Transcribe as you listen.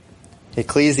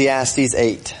Ecclesiastes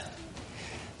 8.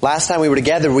 Last time we were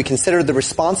together, we considered the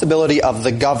responsibility of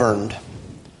the governed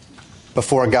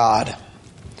before God.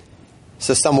 It's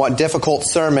a somewhat difficult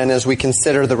sermon as we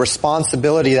consider the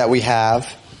responsibility that we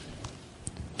have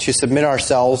to submit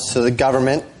ourselves to the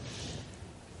government.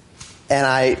 And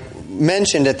I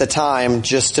mentioned at the time,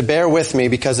 just to bear with me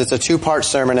because it's a two-part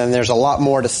sermon and there's a lot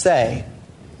more to say.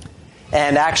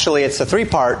 And actually it's a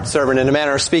three-part sermon in a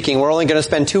manner of speaking. We're only going to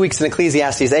spend 2 weeks in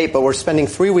Ecclesiastes 8, but we're spending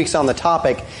 3 weeks on the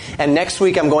topic. And next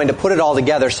week I'm going to put it all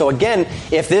together. So again,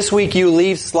 if this week you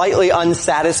leave slightly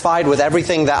unsatisfied with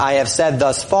everything that I have said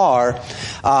thus far,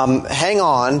 hang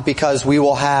on because we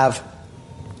will have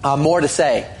more to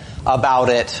say about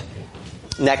it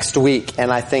next week.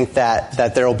 And I think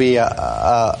that there will be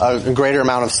a greater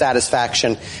amount of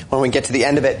satisfaction when we get to the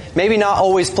end of it. Maybe not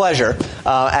always pleasure,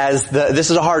 this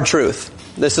is a hard truth.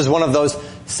 This is one of those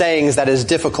sayings that is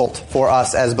difficult for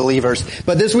us as believers.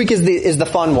 But this week is the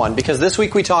fun one, because this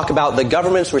week we talk about the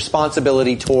government's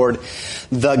responsibility toward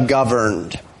the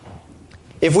governed.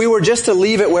 If we were just to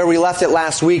leave it where we left it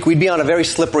last week, we'd be on a very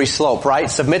slippery slope, right?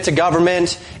 Submit to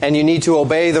government, and you need to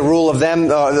obey the rule of them,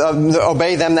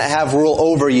 obey them that have rule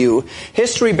over you.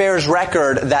 History bears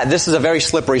record that this is a very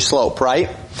slippery slope, right?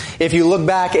 If you look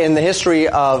back in the history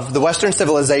of the Western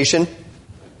civilization,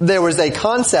 there was a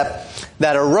concept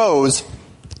that arose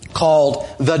called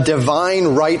the divine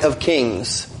right of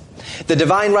kings. The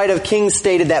divine right of kings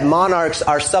stated that monarchs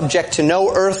are subject to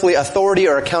no earthly authority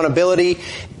or accountability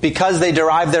because they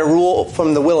derive their rule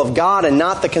from the will of God and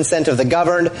not the consent of the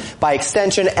governed. By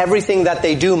extension, everything that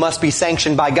they do must be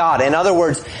sanctioned by God. In other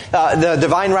words, the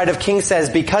divine right of kings says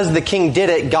because the king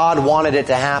did it, God wanted it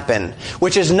to happen.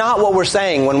 Which is not what we're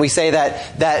saying when we say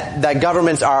that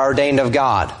governments are ordained of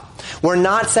God. We're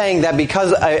not saying that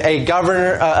because a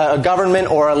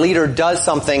government or a leader does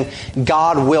something,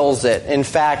 God wills it. In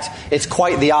fact, it's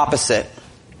quite the opposite,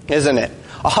 isn't it?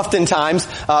 Oftentimes,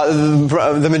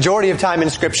 the majority of time in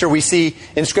Scripture, we see,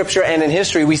 in Scripture and in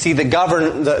history, we see the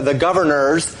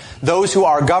governors, those who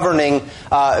are governing,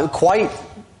 quite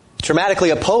dramatically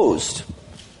opposed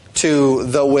to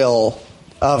the will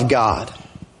of God.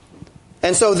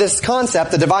 And so this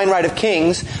concept, the divine right of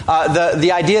kings,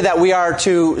 the idea that we are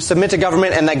to submit to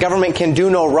government and that government can do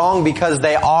no wrong because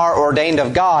they are ordained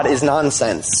of God is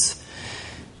nonsense.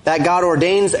 That God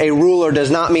ordains a ruler does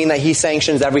not mean that he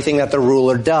sanctions everything that the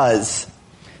ruler does.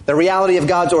 The reality of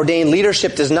God's ordained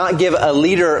leadership does not give a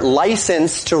leader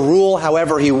license to rule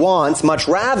however he wants. Much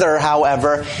rather,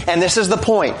 however, and this is the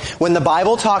point, when the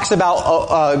Bible talks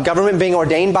about government being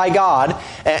ordained by God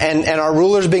and our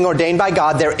rulers being ordained by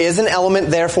God, there is an element,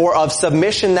 therefore, of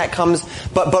submission that comes.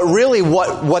 But really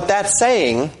what that's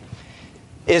saying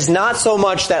is not so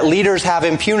much that leaders have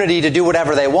impunity to do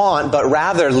whatever they want, but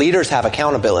rather leaders have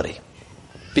accountability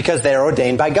because they are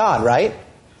ordained by God, right?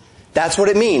 That's what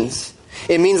it means.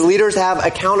 It means leaders have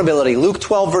accountability. Luke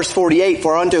 12 verse 48,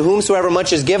 for unto whomsoever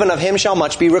much is given of him shall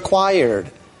much be required.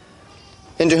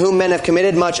 And to whom men have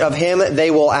committed much of him, they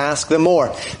will ask the more.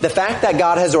 The fact that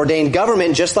God has ordained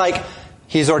government, just like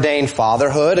he's ordained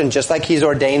fatherhood, and just like he's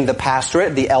ordained the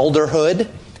pastorate, the elderhood,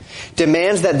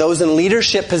 demands that those in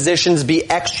leadership positions be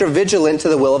extra vigilant to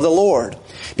the will of the Lord,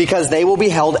 because they will be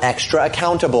held extra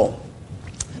accountable.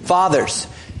 Fathers,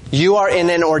 you are in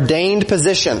an ordained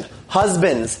position.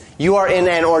 Husbands, you are in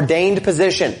an ordained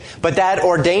position. But that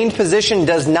ordained position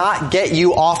does not get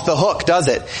you off the hook, does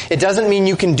it? It doesn't mean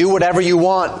you can do whatever you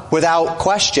want without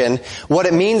question. What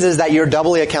it means is that you're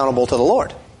doubly accountable to the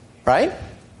Lord. Right?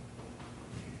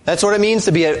 That's what it means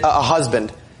to be a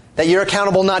husband. That you're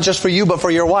accountable not just for you, but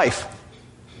for your wife.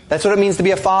 That's what it means to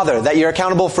be a father. That you're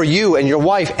accountable for you and your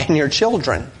wife and your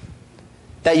children.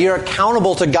 That you're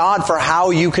accountable to God for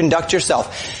how you conduct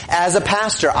yourself. As a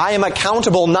pastor, I am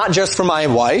accountable not just for my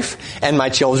wife and my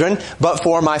children, but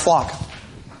for my flock.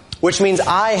 Which means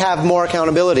I have more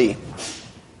accountability.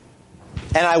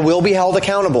 And I will be held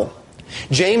accountable.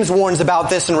 James warns about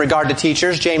this in regard to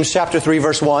teachers. James chapter 3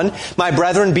 verse 1. My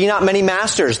brethren, be not many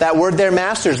masters. That word there,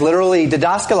 masters, literally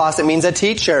didaskalos, it means a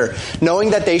teacher.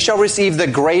 Knowing that they shall receive the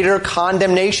greater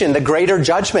condemnation, the greater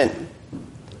judgment.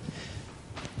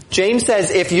 James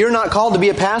says, if you're not called to be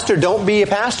a pastor, don't be a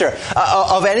pastor.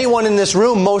 Of anyone in this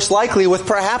room, most likely, with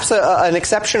perhaps an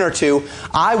exception or two,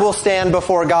 I will stand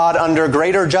before God under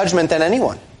greater judgment than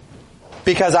anyone.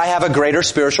 Because I have a greater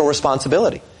spiritual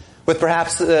responsibility. With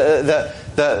perhaps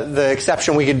the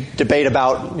exception we could debate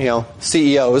about,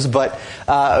 CEOs, but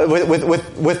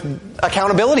with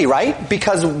accountability, right?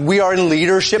 Because we are in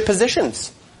leadership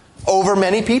positions over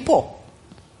many people.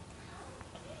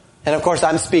 And of course,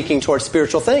 I'm speaking towards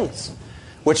spiritual things,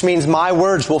 which means my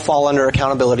words will fall under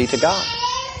accountability to God.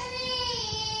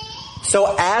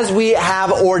 So as we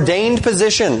have ordained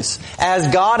positions, as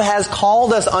God has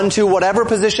called us unto whatever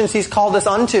positions He's called us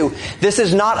unto, this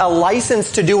is not a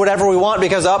license to do whatever we want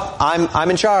because, I'm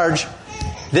in charge.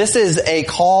 This is a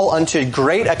call unto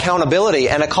great accountability,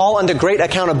 and a call unto great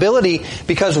accountability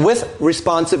because with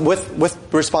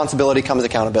responsibility comes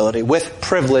accountability. With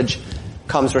privilege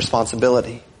comes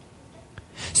responsibility.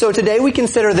 So today we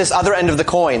consider this other end of the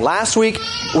coin. Last week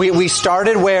we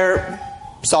started where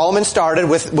Solomon started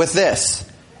with this,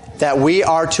 that we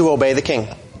are to obey the king,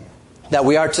 that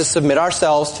we are to submit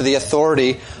ourselves to the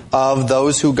authority of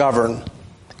those who govern.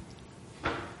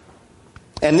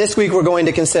 And this week we're going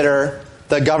to consider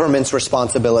the government's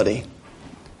responsibility,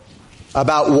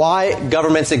 about why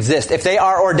governments exist. If they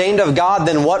are ordained of God,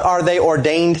 then what are they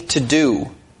ordained to do?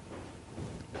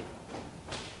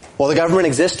 Well, the government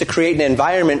exists to create an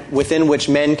environment within which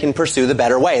men can pursue the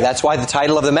better way. That's why the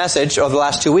title of the message over the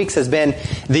last 2 weeks has been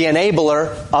The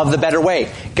Enabler of the Better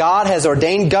Way. God has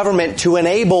ordained government to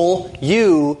enable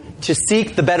you to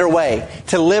seek the better way,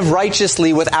 to live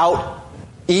righteously without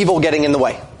evil getting in the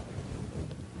way.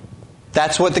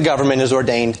 That's what the government is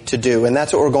ordained to do, and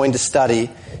that's what we're going to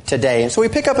study today. And so we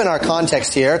pick up in our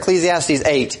context here, Ecclesiastes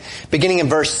 8, beginning in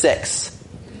verse 6.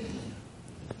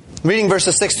 Reading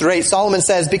verses 6 through 8, Solomon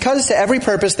says, "Because to every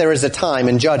purpose there is a time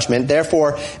and judgment,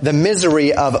 therefore the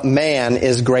misery of man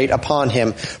is great upon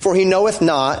him. For he knoweth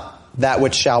not that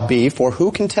which shall be, for who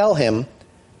can tell him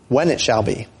when it shall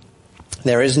be?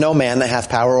 There is no man that hath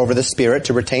power over the spirit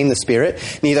to retain the spirit,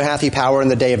 neither hath he power in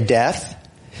the day of death.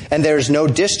 And there is no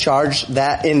discharge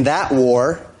that in that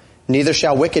war, neither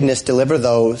shall wickedness deliver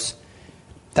those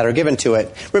that are given to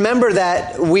it." Remember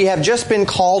that we have just been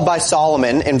called by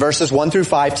Solomon in verses 1 through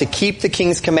 5 to keep the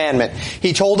king's commandment.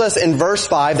 He told us in verse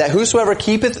 5 that whosoever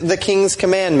keepeth the king's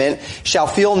commandment shall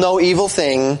feel no evil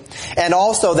thing, and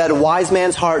also that a wise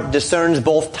man's heart discerns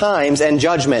both times and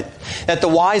judgment. That the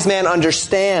wise man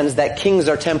understands that kings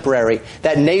are temporary,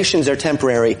 that nations are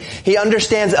temporary. He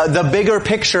understands the bigger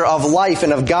picture of life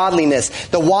and of godliness.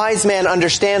 The wise man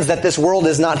understands that this world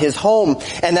is not his home,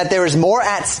 and that there is more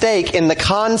at stake in the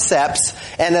concepts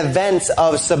and events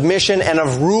of submission and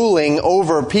of ruling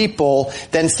over people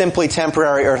than simply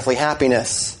temporary earthly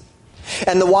happiness.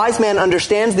 And the wise man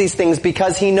understands these things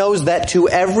because he knows that to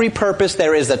every purpose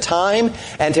there is a time,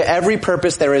 and to every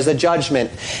purpose there is a judgment.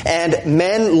 And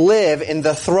men live in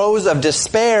the throes of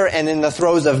despair and in the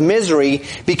throes of misery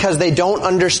because they don't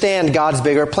understand God's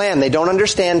bigger plan. They don't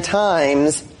understand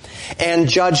times and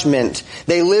judgment.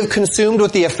 They live consumed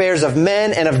with the affairs of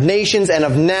men and of nations and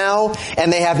of now,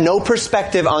 and they have no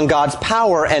perspective on God's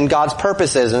power and God's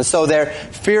purposes. And so they're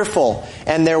fearful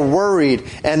and they're worried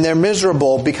and they're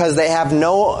miserable because they have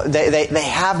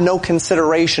no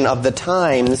consideration of the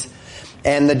times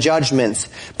and the judgments.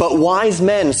 But wise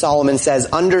men, Solomon says,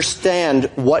 understand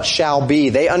what shall be.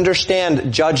 They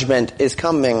understand judgment is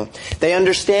coming. They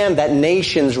understand that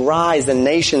nations rise and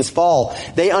nations fall.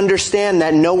 They understand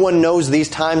that no one knows these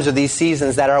times or these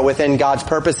seasons that are within God's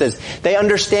purposes. They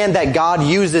understand that God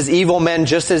uses evil men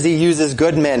just as He uses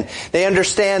good men. They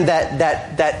understand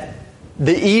that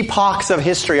the epochs of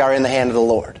history are in the hand of the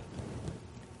Lord.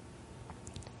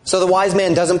 So the wise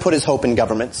man doesn't put his hope in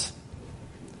governments.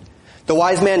 The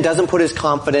wise man doesn't put his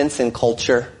confidence in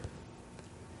culture.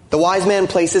 The wise man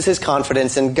places his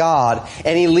confidence in God,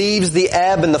 and he leaves the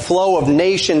ebb and the flow of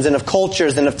nations and of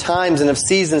cultures and of times and of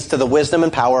seasons to the wisdom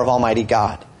and power of Almighty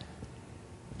God.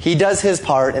 He does his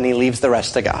part and he leaves the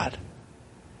rest to God.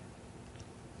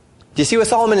 Do you see what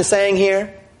Solomon is saying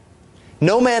here?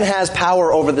 No man has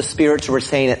power over the Spirit to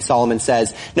retain it, Solomon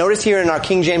says. Notice here in our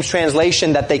King James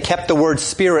translation that they kept the word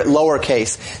Spirit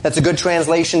lowercase. That's a good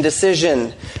translation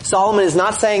decision. Solomon is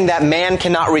not saying that man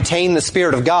cannot retain the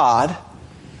Spirit of God.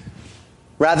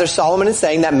 Rather, Solomon is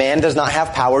saying that man does not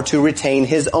have power to retain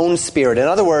his own spirit. In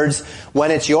other words,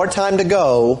 when it's your time to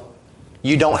go,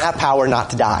 you don't have power not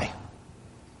to die.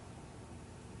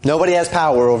 Nobody has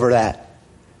power over that.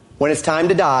 When it's time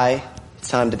to die, it's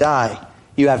time to die.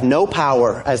 You have no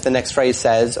power, as the next phrase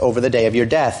says, over the day of your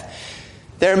death.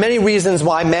 There are many reasons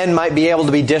why men might be able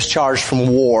to be discharged from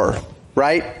war,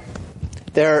 right?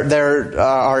 There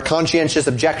are conscientious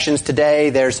objections today.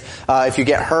 There's if you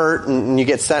get hurt and you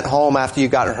get sent home after you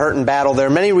got hurt in battle. There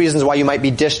are many reasons why you might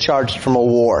be discharged from a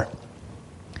war.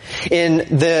 In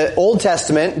the Old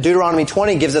Testament, Deuteronomy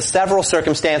 20 gives us several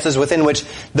circumstances within which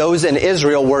those in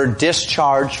Israel were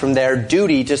discharged from their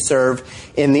duty to serve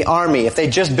in the army. If they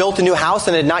just built a new house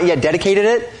and had not yet dedicated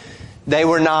it, they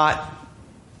were not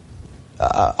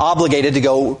obligated to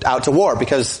go out to war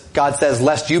because God says,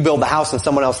 lest you build the house and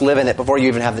someone else live in it before you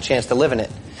even have the chance to live in it.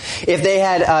 If they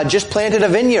had just planted a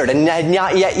vineyard and had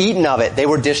not yet eaten of it, they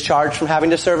were discharged from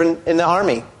having to serve in the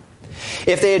army.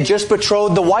 If they had just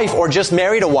betrothed the wife or just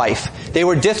married a wife, they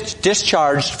were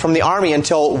discharged from the army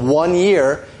until 1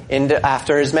 year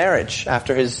after his marriage,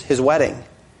 after his wedding.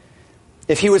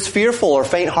 If he was fearful or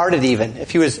faint-hearted even,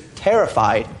 if he was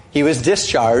terrified, he was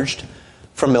discharged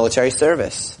from military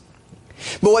service.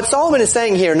 But what Solomon is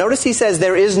saying here, notice he says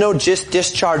there is no just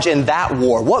discharge in that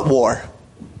war. What war?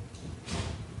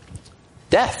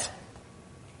 Death.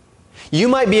 You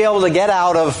might be able to get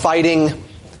out of fighting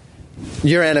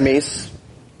your enemies.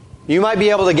 You might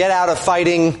be able to get out of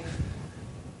fighting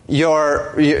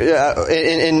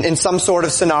in some sort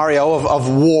of scenario of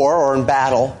war or in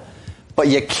battle, but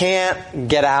you can't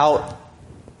get out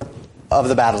of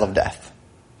the battle of death.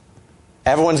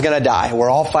 Everyone's going to die. We're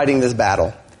all fighting this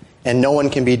battle, and no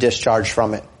one can be discharged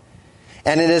from it.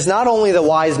 And it is not only the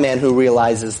wise man who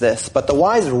realizes this, but the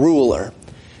wise ruler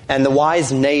and the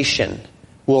wise nation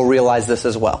will realize this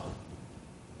as well.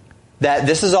 That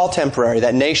this is all temporary,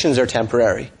 that nations are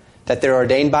temporary, that they're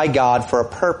ordained by God for a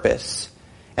purpose.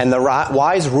 And the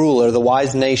wise ruler, the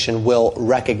wise nation will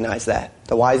recognize that.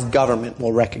 The wise government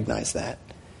will recognize that.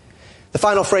 The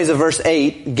final phrase of verse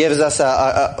 8 gives us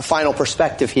a final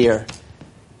perspective here.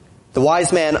 The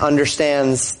wise man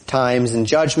understands times and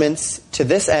judgments. To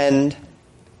this end,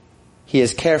 he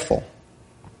is careful.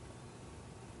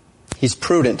 He's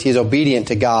prudent. He's obedient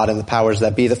to God and the powers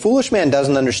that be. The foolish man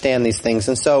doesn't understand these things,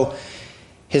 and so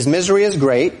his misery is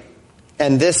great.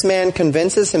 And this man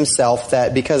convinces himself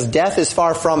that because death is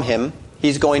far from him,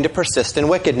 he's going to persist in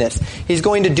wickedness. He's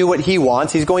going to do what he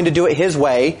wants. He's going to do it his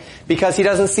way because he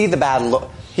doesn't see the battle.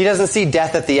 He doesn't see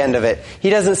death at the end of it. He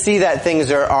doesn't see that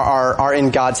things are in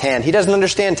God's hand. He doesn't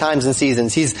understand times and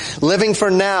seasons. He's living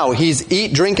for now. He's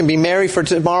eat, drink, and be merry for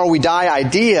tomorrow we die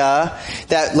idea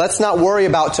that let's not worry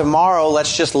about tomorrow.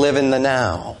 Let's just live in the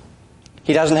now.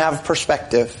 He doesn't have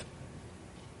perspective.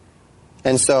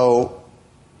 And so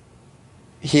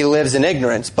he lives in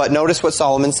ignorance. But notice what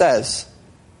Solomon says.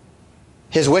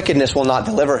 His wickedness will not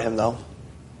deliver him, though.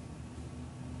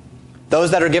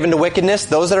 Those that are given to wickedness,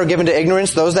 those that are given to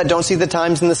ignorance, those that don't see the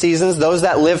times and the seasons, those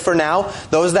that live for now,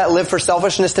 those that live for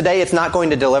selfishness today, it's not going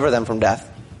to deliver them from death.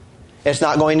 It's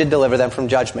not going to deliver them from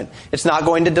judgment. It's not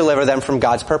going to deliver them from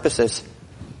God's purposes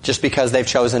just because they've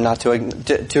chosen not to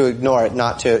ignore it,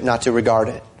 not to regard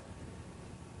it.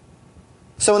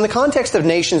 So in the context of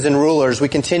nations and rulers, we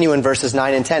continue in verses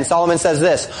 9 and 10. Solomon says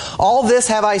this, "All this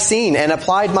have I seen and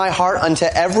applied my heart unto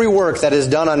every work that is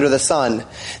done under the sun.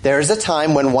 There is a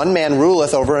time when one man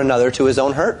ruleth over another to his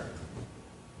own hurt.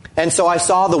 And so I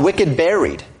saw the wicked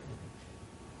buried,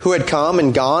 who had come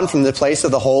and gone from the place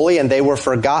of the holy, and they were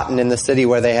forgotten in the city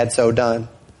where they had so done.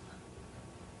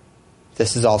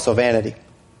 This is also vanity."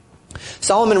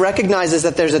 Solomon recognizes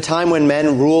that there's a time when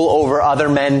men rule over other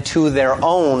men to their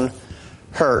own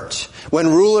hurt. When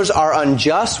rulers are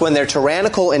unjust, when they're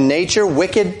tyrannical in nature,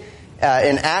 wicked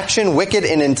in action, wicked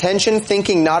in intention,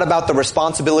 thinking not about the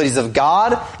responsibilities of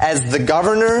God as the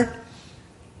governor,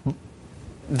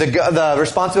 the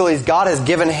responsibilities God has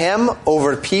given him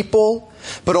over people,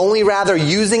 but only rather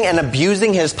using and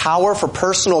abusing his power for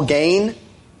personal gain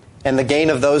and the gain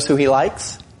of those who he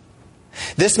likes.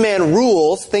 This man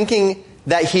rules thinking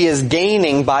that he is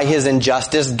gaining by his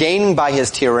injustice, gaining by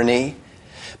his tyranny,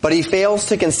 but he fails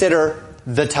to consider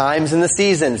the times and the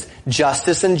seasons,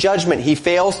 justice and judgment. He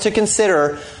fails to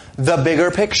consider the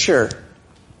bigger picture.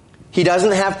 He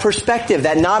doesn't have perspective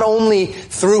that not only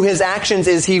through his actions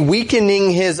is he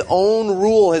weakening his own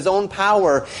rule, his own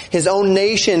power, his own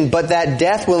nation, but that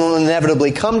death will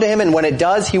inevitably come to him, and when it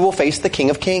does, he will face the King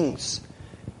of Kings.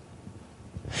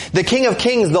 The King of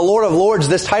Kings, the Lord of Lords,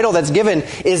 this title that's given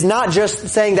is not just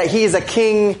saying that he is a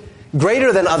king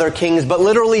greater than other kings, but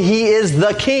literally he is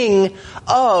the King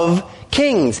of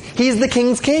Kings. He's the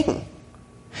King's King.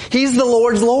 He's the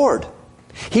Lord's Lord.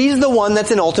 He's the one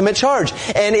that's in ultimate charge.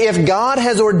 And if God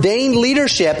has ordained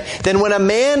leadership, then when a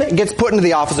man gets put into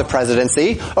the office of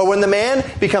presidency, or when the man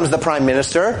becomes the prime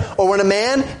minister, or when a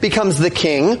man becomes the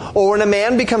king, or when a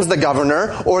man becomes the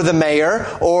governor, or the mayor,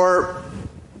 or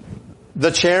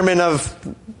the chairman of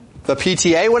the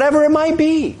PTA, whatever it might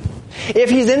be, if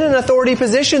he's in an authority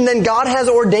position, then God has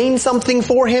ordained something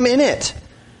for him in it.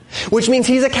 Which means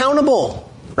he's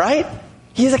accountable, right?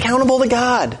 He's accountable to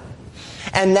God.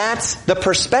 And that's the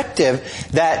perspective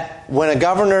that when a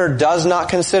governor does not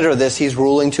consider this, he's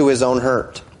ruling to his own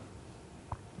hurt.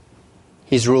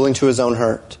 He's ruling to his own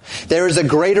hurt. There is a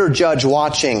greater judge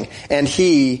watching, and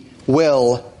he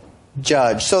will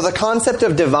judge. So the concept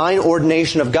of divine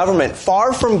ordination of government,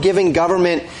 far from giving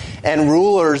government and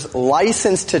rulers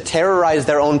license to terrorize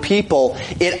their own people,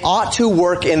 it ought to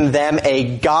work in them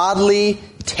a godly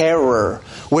terror,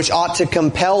 which ought to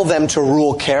compel them to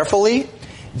rule carefully,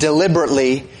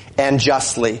 deliberately, and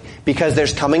justly. Because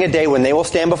there's coming a day when they will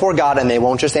stand before God and they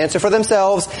won't just answer for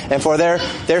themselves and for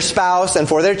their spouse and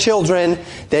for their children.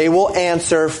 They will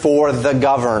answer for the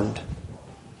governed.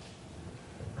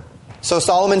 So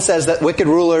Solomon says that wicked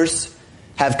rulers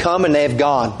have come and they have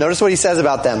gone. Notice what he says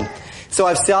about them. So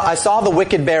I saw the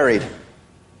wicked buried,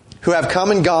 who have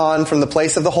come and gone from the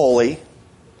place of the holy,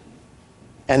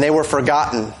 and they were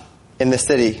forgotten in the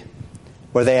city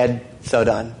where they had so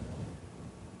done.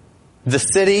 The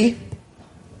city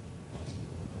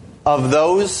of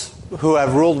those who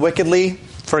have ruled wickedly,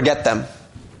 forget them.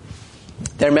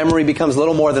 Their memory becomes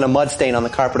little more than a mud stain on the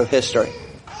carpet of history.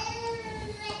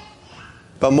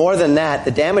 But more than that,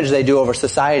 the damage they do over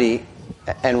society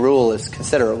and rule is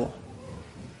considerable.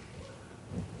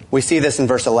 We see this in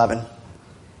verse 11.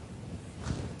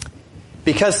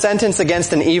 Because sentence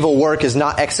against an evil work is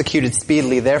not executed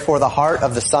speedily, therefore the heart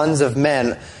of the sons of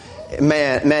men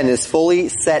is fully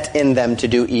set in them to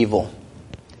do evil.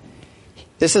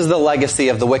 This is the legacy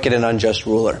of the wicked and unjust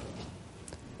ruler.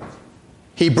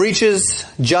 He breaches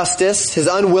justice. His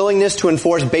unwillingness to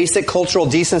enforce basic cultural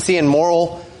decency and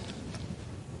moral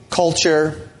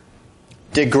culture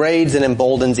degrades and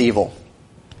emboldens evil.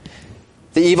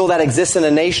 The evil that exists in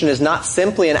a nation is not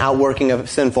simply an outworking of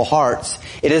sinful hearts.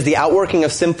 It is the outworking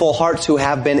of sinful hearts who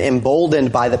have been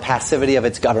emboldened by the passivity of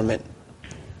its government.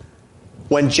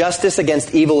 When justice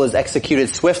against evil is executed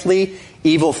swiftly,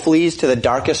 evil flees to the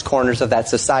darkest corners of that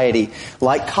society.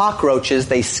 Like cockroaches,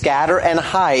 they scatter and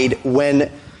hide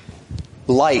when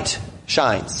light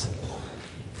shines.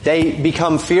 They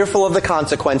become fearful of the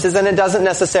consequences, and it doesn't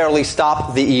necessarily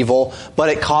stop the evil, but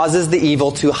it causes the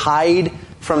evil to hide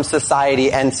from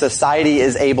society, and society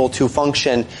is able to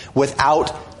function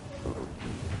without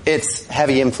its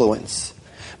heavy influence.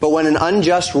 But when an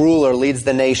unjust ruler leads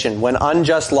the nation, when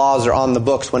unjust laws are on the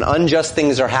books, when unjust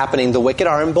things are happening, the wicked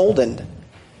are emboldened.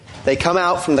 They come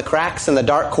out from the cracks and the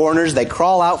dark corners, they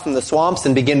crawl out from the swamps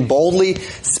and begin boldly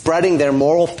spreading their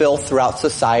moral filth throughout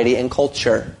society and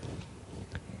culture.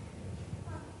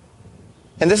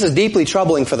 And this is deeply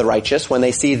troubling for the righteous when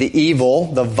they see the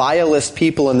evil, the vilest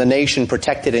people in the nation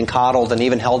protected and coddled and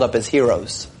even held up as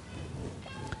heroes.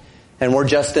 And we're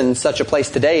just in such a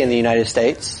place today in the United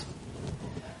States.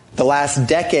 The last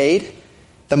decade,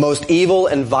 the most evil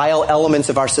and vile elements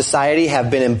of our society have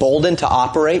been emboldened to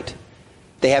operate.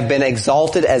 They have been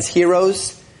exalted as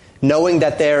heroes, knowing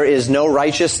that there is no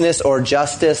righteousness or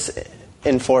justice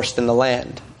enforced in the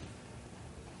land.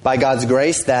 By God's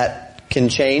grace, that can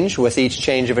change with each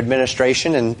change of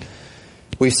administration, and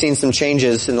we've seen some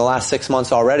changes in the last 6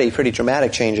 months already, pretty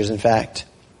dramatic changes in fact.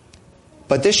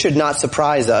 But this should not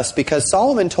surprise us, because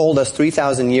Solomon told us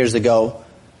 3,000 years ago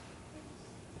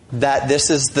that this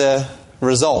is the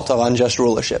result of unjust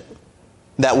rulership.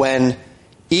 That when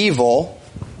evil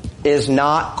is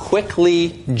not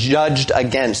quickly judged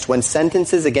against, when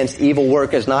sentences against evil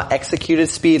work is not executed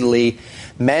speedily,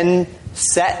 men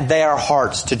set their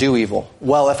hearts to do evil.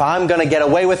 Well, if I'm going to get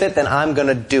away with it, then I'm going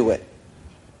to do it.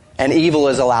 And evil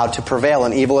is allowed to prevail,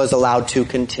 and evil is allowed to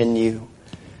continue.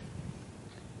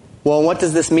 Well, what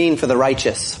does this mean for the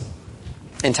righteous?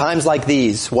 In times like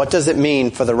these, what does it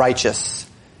mean for the righteous?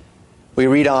 We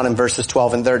read on in verses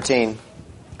 12 and 13.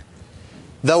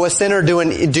 Though a sinner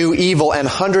do evil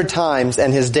 100 times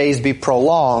and his days be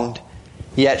prolonged,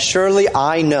 yet surely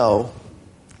I know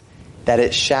that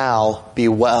it shall be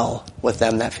well with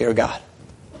them that fear God,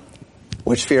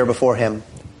 which fear before him.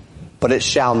 But it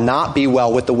shall not be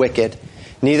well with the wicked,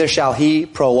 neither shall he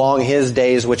prolong his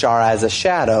days which are as a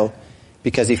shadow,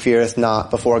 because he feareth not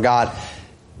before God.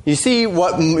 You see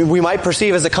what we might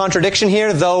perceive as a contradiction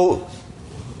here? Though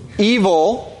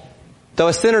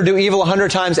a sinner do evil 100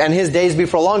 times and his days be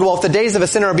prolonged. Well, if the days of a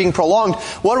sinner are being prolonged,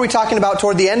 what are we talking about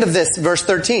toward the end of this, verse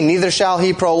 13? Neither shall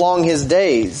he prolong his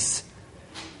days.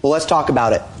 Well, let's talk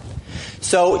about it.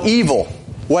 So evil,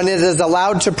 when it is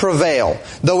allowed to prevail,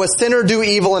 though a sinner do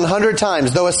evil 100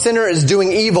 times, though a sinner is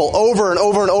doing evil over and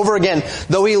over and over again,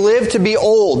 though he live to be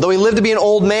old, though he live to be an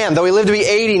old man, though he live to be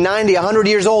 80, 90, 100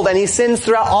 years old, and he sins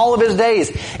throughout all of his days,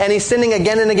 and he's sinning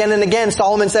again and again and again,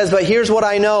 Solomon says, but here's what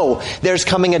I know. There's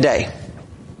coming a day.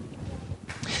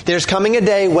 There's coming a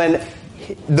day when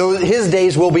his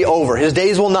days will be over. His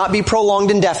days will not be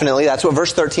prolonged indefinitely. That's what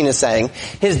verse 13 is saying.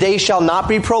 His days shall not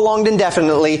be prolonged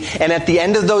indefinitely. And at the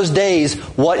end of those days,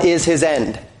 what is his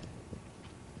end?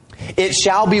 It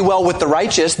shall be well with the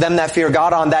righteous, them that fear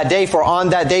God on that day, for on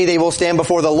that day they will stand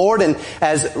before the Lord. And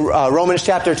as Romans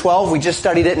chapter 12, we just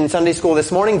studied it in Sunday school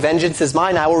this morning, vengeance is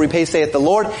mine, I will repay, saith the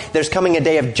Lord. There's coming a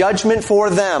day of judgment for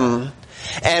them,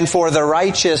 and for the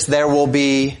righteous there will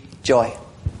be joy.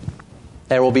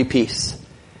 There will be peace.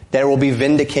 There will be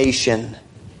vindication.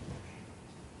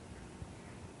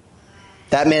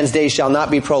 That man's days shall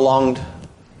not be prolonged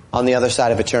on the other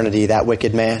side of eternity, that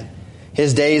wicked man.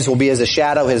 His days will be as a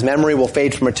shadow. His memory will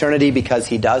fade from eternity because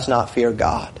he does not fear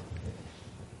God.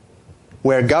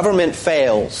 Where government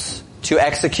fails to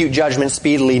execute judgment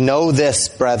speedily, know this,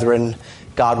 brethren,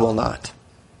 God will not.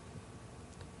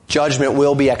 Judgment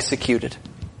will be executed.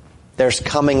 There's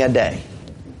coming a day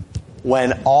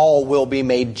when all will be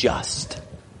made just.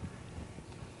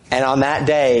 And on that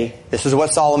day, this is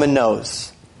what Solomon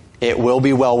knows, it will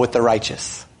be well with the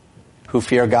righteous who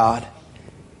fear God.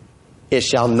 It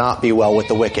shall not be well with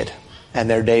the wicked, and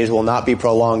their days will not be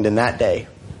prolonged in that day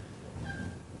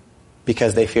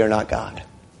because they fear not God.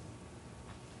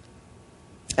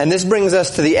 And this brings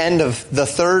us to the end of the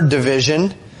third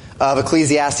division of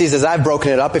Ecclesiastes. As I've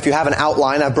broken it up, if you have an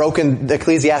outline, I've broken the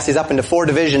Ecclesiastes up into 4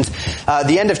 divisions.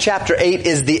 The end of chapter 8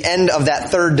 is the end of that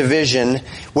third division,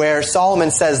 where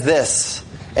Solomon says this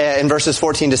in verses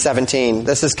 14 to 17.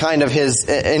 This is kind of his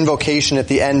invocation at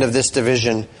the end of this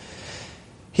division.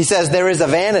 He says, there is a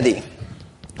vanity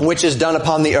which is done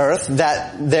upon the earth,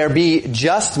 that there be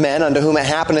just men unto whom it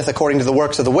happeneth according to the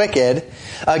works of the wicked.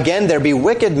 Again, there be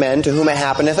wicked men to whom it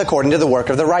happeneth according to the work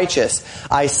of the righteous.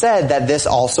 I said that this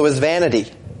also is vanity.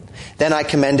 Then I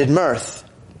commended mirth,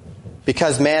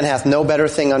 because man hath no better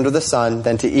thing under the sun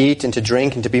than to eat and to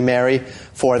drink and to be merry,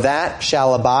 for that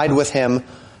shall abide with him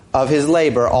of his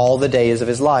labor all the days of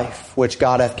his life, which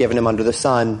God hath given him under the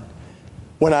sun.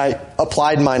 When I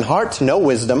applied mine heart to know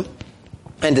wisdom,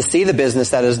 and to see the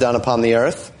business that is done upon the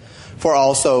earth, for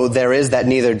also there is that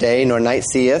neither day nor night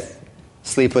seeth,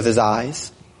 sleep with his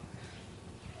eyes.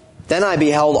 Then I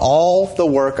beheld all the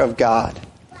work of God,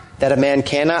 that a man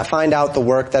cannot find out the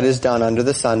work that is done under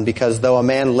the sun, because though a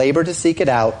man labor to seek it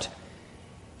out,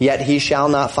 yet he shall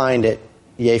not find it.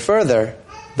 Yea, further,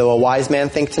 though a wise man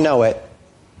think to know it,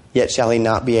 yet shall he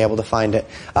not be able to find it.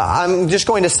 I'm just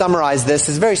going to summarize this.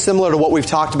 It's very similar to what we've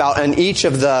talked about in each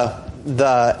of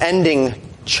the ending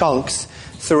chunks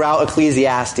throughout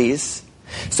Ecclesiastes.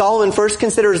 Solomon first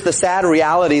considers the sad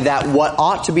reality that what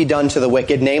ought to be done to the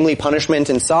wicked, namely punishment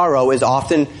and sorrow, is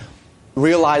often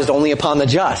realized only upon the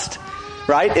just.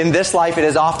 Right? In this life, it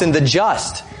is often the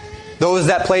just, those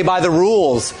that play by the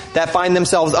rules, that find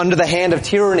themselves under the hand of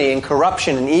tyranny and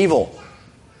corruption and evil,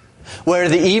 where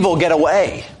the evil get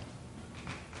away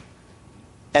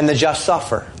and the just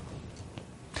suffer.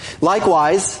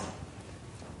 Likewise,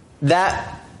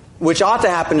 that which ought to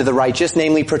happen to the righteous,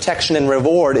 namely protection and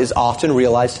reward, is often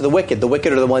realized to the wicked. The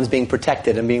wicked are the ones being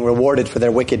protected and being rewarded for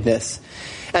their wickedness.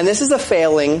 And this is a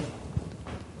failing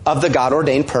of the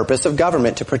God-ordained purpose of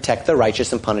government, to protect the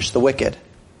righteous and punish the wicked.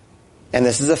 And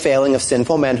this is a failing of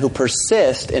sinful men who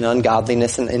persist in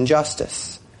ungodliness and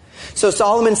injustice. So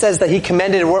Solomon says that he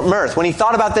commended mirth. When he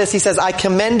thought about this, he says, I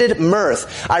commended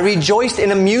mirth. I rejoiced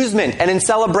in amusement and in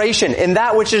celebration, in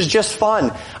that which is just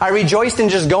fun. I rejoiced in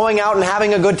just going out and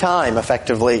having a good time,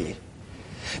 effectively.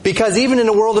 Because even in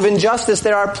a world of injustice,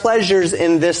 there are pleasures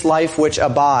in this life which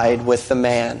abide with the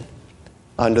man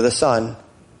under the sun.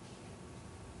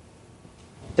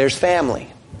 There's family.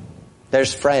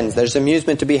 There's friends. There's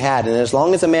amusement to be had. And as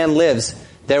long as a man lives,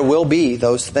 there will be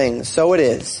those things. So it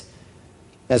is,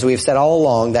 as we've said all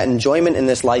along, that enjoyment in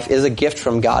this life is a gift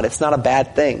from God. It's not a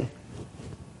bad thing.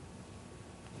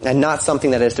 And not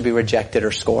something that is to be rejected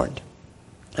or scorned,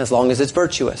 as long as it's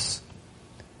virtuous.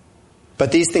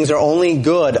 But these things are only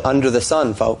good under the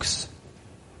sun, folks.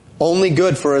 Only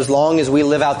good for as long as we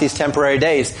live out these temporary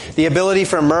days. The ability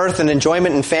for mirth and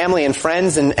enjoyment and family and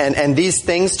friends and these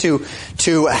things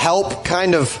to help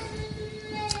kind of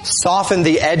soften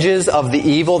the edges of the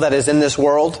evil that is in this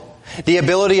world. The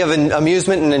ability of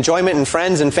amusement and enjoyment and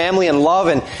friends and family and love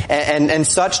and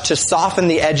such to soften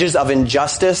the edges of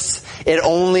injustice. It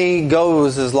only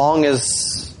goes as long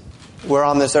as we're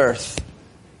on this earth.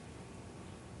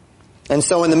 And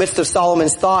so in the midst of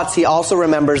Solomon's thoughts, he also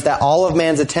remembers that all of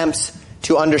man's attempts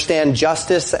to understand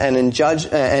justice and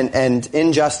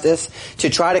injustice, to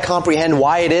try to comprehend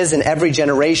why it is in every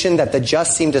generation that the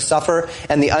just seem to suffer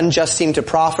and the unjust seem to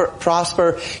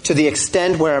prosper, to the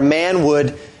extent where a man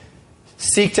would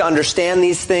seek to understand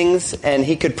these things and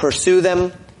he could pursue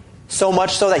them, so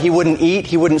much so that he wouldn't eat,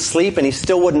 he wouldn't sleep, and he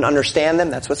still wouldn't understand them.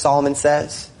 That's what Solomon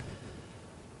says.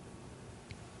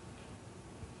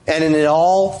 And in it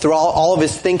all, through all of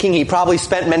his thinking, he probably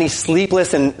spent many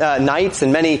sleepless nights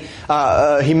and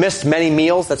he missed many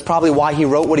meals. That's probably why he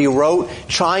wrote what he wrote,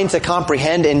 trying to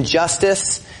comprehend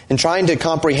injustice and trying to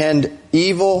comprehend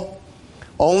evil,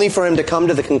 only for him to come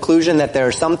to the conclusion that there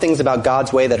are some things about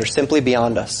God's way that are simply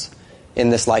beyond us in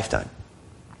this lifetime.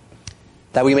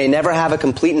 That we may never have a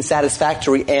complete and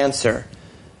satisfactory answer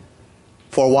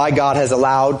for why God has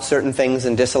allowed certain things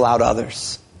and disallowed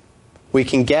others. We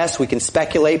can guess, we can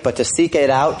speculate, but to seek it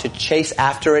out, to chase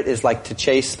after it, is like to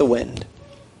chase the wind.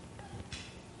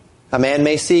 A man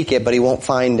may seek it, but he won't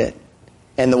find it.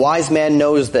 And the wise man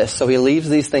knows this, so he leaves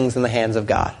these things in the hands of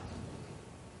God.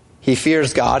 He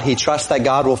fears God. He trusts that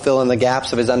God will fill in the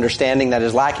gaps of his understanding that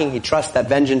is lacking. He trusts that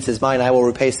vengeance is mine, I will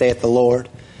repay, saith the Lord.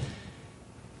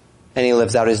 And he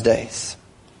lives out his days.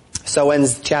 So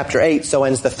ends chapter 8, so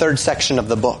ends the third section of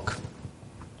the book.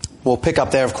 We'll pick up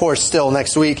there, of course, still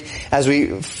next week as we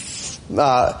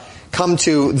come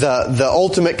to the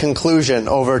ultimate conclusion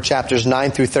over chapters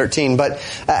 9 through 13. But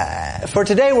for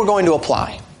today, we're going to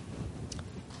apply.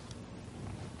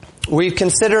 We've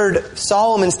considered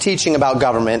Solomon's teaching about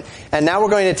government, and now we're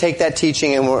going to take that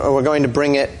teaching and we're going to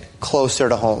bring it closer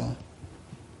to home.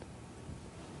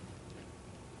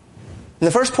 And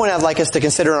the first point I'd like us to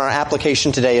consider in our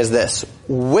application today is this.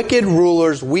 Wicked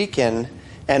rulers weaken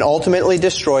and ultimately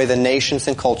destroy the nations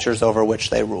and cultures over which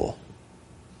they rule.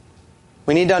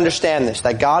 We need to understand this,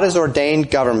 that God has ordained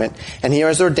government, and He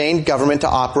has ordained government to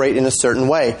operate in a certain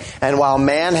way. And while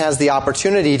man has the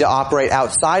opportunity to operate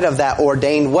outside of that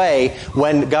ordained way,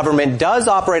 when government does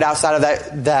operate outside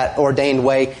of that ordained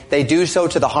way, they do so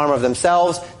to the harm of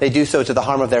themselves, they do so to the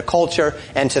harm of their culture,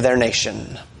 and to their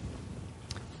nation.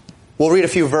 We'll read a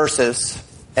few verses,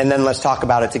 and then let's talk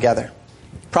about it together.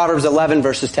 Proverbs 11,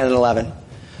 verses 10 and 11.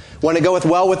 When it goeth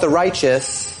well with the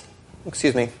righteous,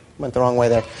 went the wrong way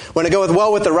there. When it goeth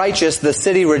well with the righteous, the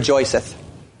city rejoiceth.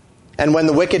 And when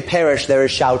the wicked perish, there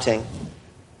is shouting.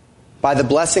 By the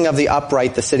blessing of the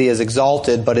upright, the city is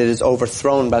exalted, but it is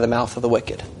overthrown by the mouth of the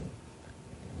wicked.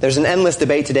 There's an endless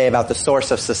debate today about the source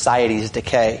of society's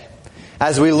decay.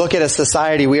 As we look at a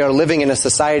society, we are living in a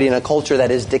society and a culture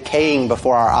that is decaying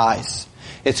before our eyes.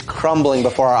 It's crumbling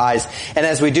before our eyes. And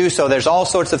as we do so, there's all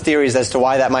sorts of theories as to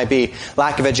why that might be.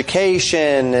 Lack of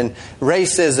education and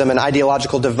racism and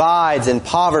ideological divides and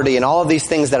poverty and all of these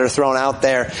things that are thrown out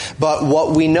there. But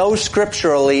what we know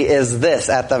scripturally is this,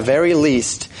 at the very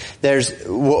least, there's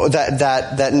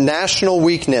that national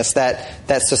weakness,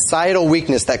 that societal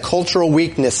weakness, that cultural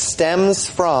weakness stems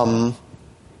from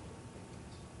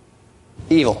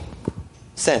evil,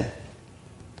 sin.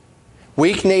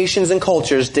 Weak nations and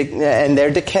cultures and their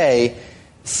decay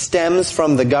stems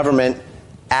from the government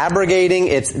abrogating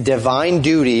its divine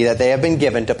duty that they have been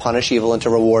given to punish evil and to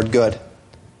reward good.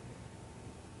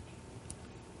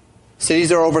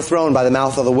 Cities are overthrown by the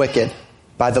mouth of the wicked,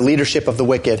 by the leadership of the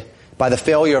wicked, by the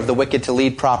failure of the wicked to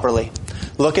lead properly.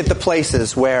 Look at the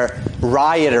places where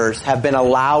rioters have been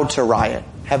allowed to riot,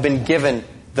 have been given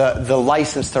the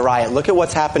license to riot. Look at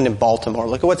what's happened in Baltimore.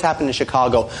 Look at what's happened in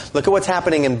Chicago. Look at what's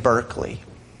happening in Berkeley.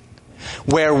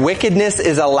 Where wickedness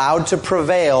is allowed to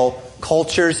prevail,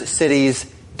 cultures, cities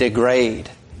degrade.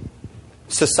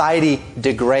 Society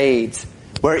degrades.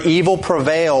 Where evil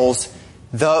prevails,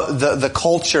 the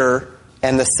culture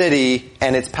and the city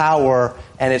and its power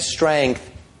and its strength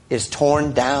is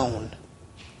torn down.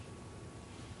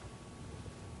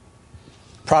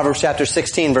 Proverbs chapter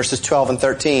 16, verses 12 and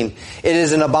 13. It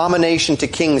is an abomination to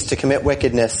kings to commit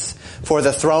wickedness, for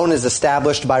the throne is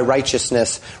established by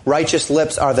righteousness. Righteous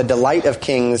lips are the delight of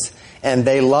kings, and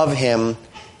they love him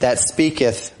that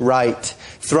speaketh right.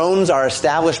 Thrones are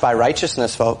established by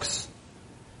righteousness, folks.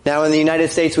 Now in the United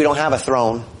States, we don't have a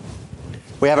throne.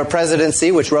 We have a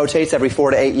presidency, which rotates every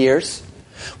 4 to 8 years.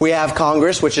 We have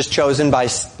Congress, which is chosen by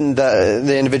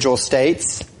the individual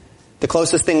states. The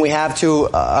closest thing we have to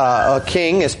a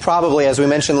king is probably, as we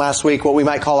mentioned last week, what we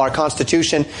might call our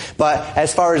Constitution. But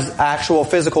as far as actual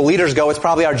physical leaders go, it's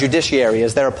probably our judiciary,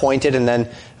 as they're appointed, and then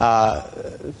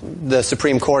the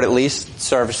Supreme Court at least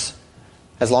serves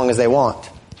as long as they want.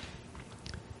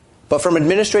 But from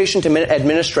administration to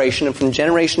administration and from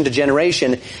generation to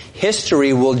generation,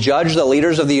 history will judge the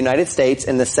leaders of the United States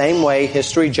in the same way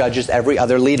history judges every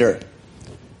other leader.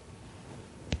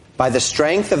 By the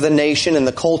strength of the nation and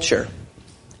the culture.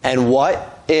 And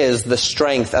what is the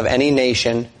strength of any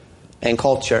nation and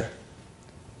culture?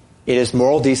 It is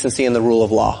moral decency and the rule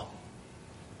of law.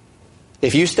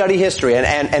 If you study history,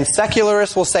 and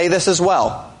secularists will say this as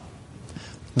well,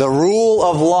 the rule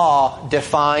of law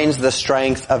defines the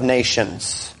strength of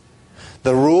nations.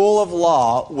 The rule of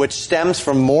law, which stems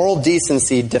from moral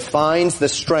decency, defines the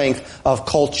strength of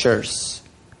cultures.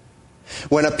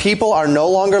 When a people are no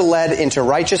longer led into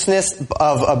righteousness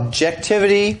of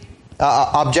objective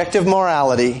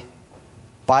morality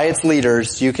by its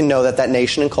leaders, you can know that that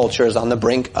nation and culture is on the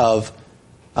brink of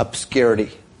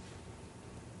obscurity.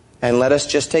 And let us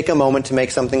just take a moment to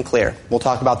make something clear. We'll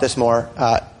talk about this more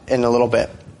in a little bit.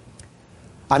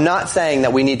 I'm not saying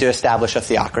that we need to establish a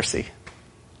theocracy.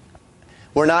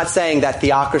 We're not saying that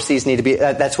theocracies need to be,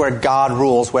 that's where God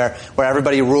rules, where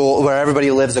everybody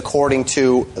lives according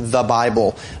to the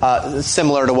Bible,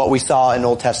 similar to what we saw in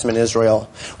Old Testament Israel.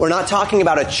 We're not talking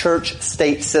about a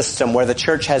church-state system where the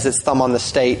church has its thumb on the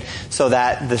state so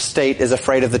that the state is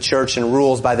afraid of the church and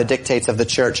rules by the dictates of the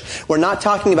church. We're not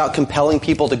talking about compelling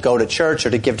people to go to church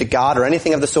or to give to God or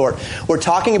anything of the sort. We're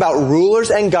talking about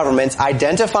rulers and governments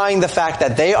identifying the fact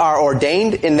that they are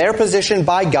ordained in their position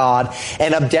by God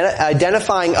and identifying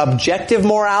objective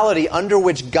morality under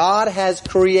which God has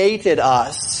created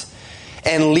us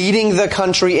and leading the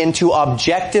country into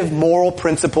objective moral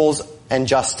principles and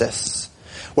justice.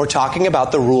 We're talking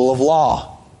about the rule of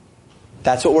law.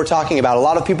 That's what we're talking about. A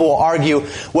lot of people will argue,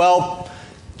 well,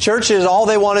 churches, all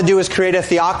they want to do is create a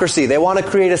theocracy. They want to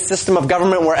create a system of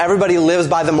government where everybody lives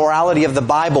by the morality of the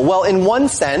Bible. Well, in one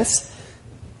sense,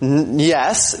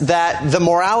 yes, that the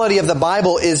morality of the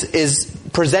Bible is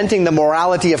presenting the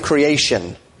morality of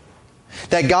creation.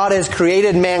 That God has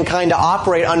created mankind to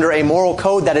operate under a moral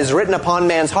code that is written upon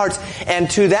man's hearts. And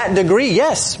to that degree,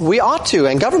 yes, we ought to,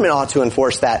 and government ought to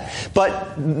enforce that.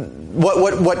 But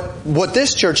what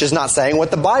this church is not saying,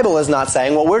 what the Bible is not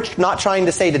saying, what we're not trying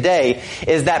to say today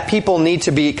is that people need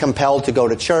to be compelled to go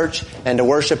to church and to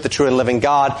worship the true and living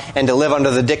God and to live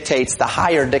under the dictates, the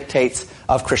higher dictates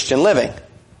of Christian living.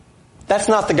 That's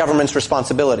not the government's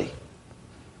responsibility.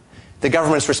 The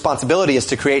government's responsibility is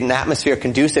to create an atmosphere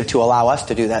conducive to allow us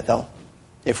to do that, though,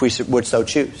 if we would so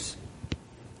choose.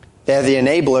 They're the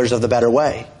enablers of the better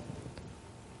way.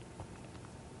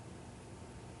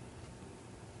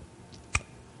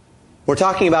 We're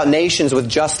talking about nations with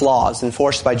just laws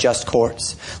enforced by just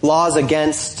courts. Laws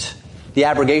against the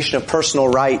abrogation of personal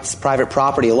rights, private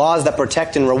property. Laws that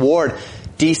protect and reward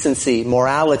decency,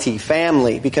 morality,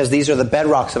 family, because these are the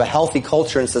bedrocks of a healthy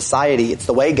culture and society. It's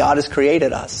the way God has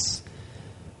created us.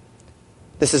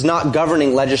 This is not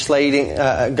governing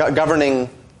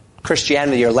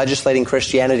Christianity or legislating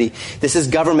Christianity. This is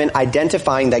government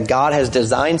identifying that God has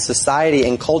designed society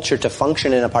and culture to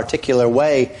function in a particular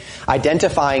way,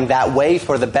 identifying that way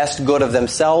for the best good of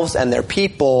themselves and their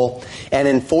people, and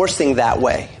enforcing that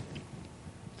way.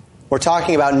 We're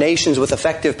talking about nations with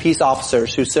effective peace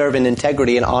officers who serve in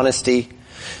integrity and honesty.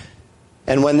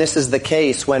 And when this is the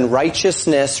case, when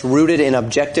righteousness rooted in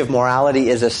objective morality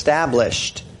is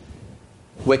established,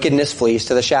 wickedness flees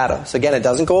to the shadows. Again, it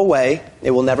doesn't go away. It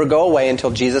will never go away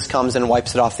until Jesus comes and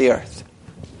wipes it off the earth.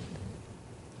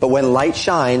 But when light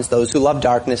shines, those who love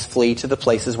darkness flee to the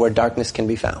places where darkness can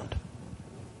be found.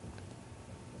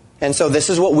 And so this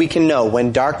is what we can know.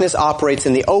 When darkness operates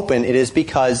in the open, it is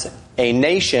because a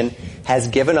nation has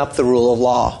given up the rule of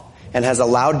law and has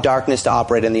allowed darkness to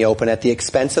operate in the open at the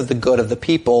expense of the good of the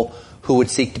people who would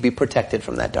seek to be protected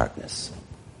from that darkness.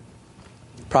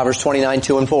 Proverbs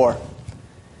 29:2-4.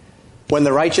 When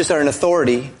the righteous are in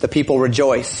authority, the people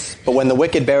rejoice. But when the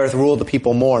wicked beareth rule, the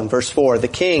people mourn. Verse 4, the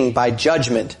king by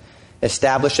judgment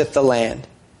establisheth the land,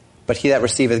 but he that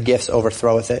receiveth gifts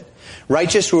overthroweth it.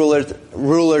 Righteous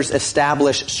rulers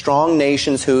establish strong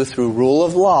nations who, through rule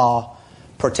of law,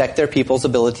 protect their people's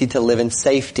ability to live in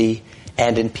safety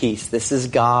and in peace. This is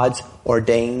God's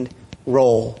ordained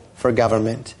role for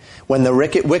government. When the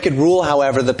wicked rule,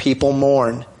 however, the people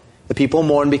mourn. The people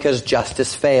mourn because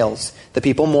justice fails. The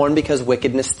people mourn because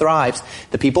wickedness thrives.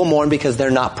 The people mourn because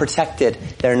they're not protected.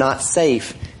 They're not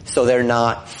safe, so they're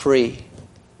not free.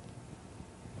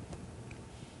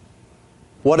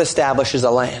 What establishes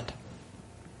a land?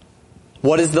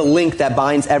 What is the link that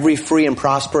binds every free and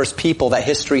prosperous people that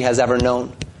history has ever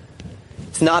known?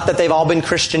 It's not that they've all been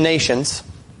Christian nations.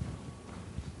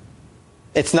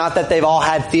 It's not that they've all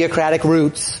had theocratic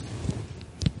roots.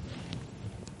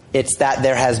 It's that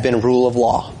there has been rule of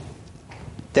law.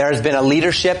 There has been a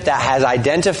leadership that has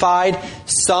identified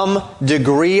some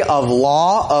degree of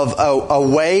law, of a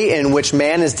way in which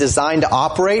man is designed to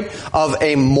operate, of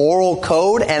a moral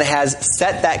code, and has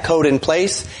set that code in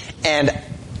place and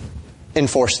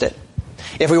enforced it.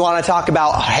 If we want to talk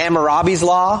about Hammurabi's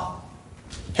law,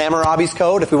 Hammurabi's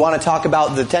Code, if we want to talk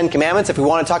about the Ten Commandments, if we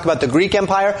want to talk about the Greek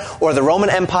Empire or the Roman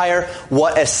Empire,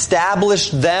 what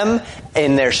established them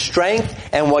in their strength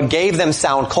and what gave them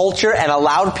sound culture and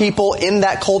allowed people in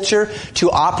that culture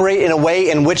to operate in a way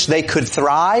in which they could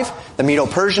thrive, the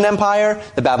Medo-Persian Empire,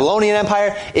 the Babylonian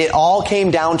Empire, it all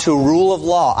came down to rule of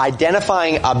law,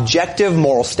 identifying objective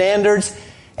moral standards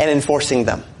and enforcing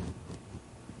them.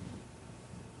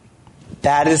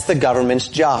 That is the government's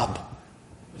job.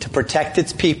 To protect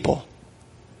its people.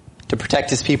 To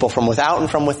protect its people from without and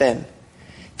from within.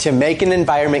 To make an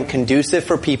environment conducive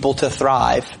for people to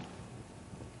thrive.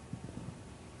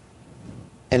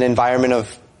 An environment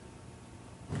of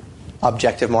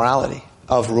objective morality,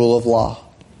 of rule of law.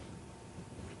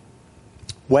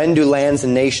 When do lands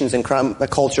and nations and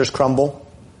cultures crumble?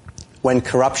 When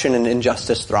corruption and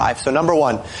injustice thrive. So number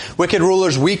one, wicked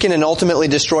rulers weaken and ultimately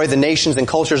destroy the nations and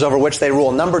cultures over which they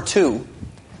rule. Number two,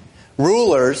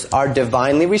 rulers are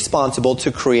divinely responsible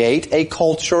to create a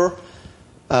cultural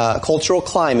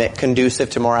climate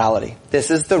conducive to morality. This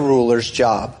is the ruler's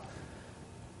job.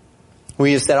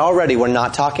 We have said already, we're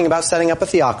not talking about setting up a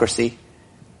theocracy.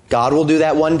 God will do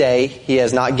that one day. He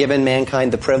has not given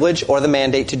mankind the privilege or the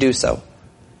mandate to do so.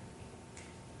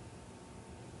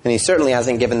 And He certainly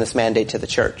hasn't given this mandate to the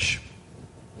church.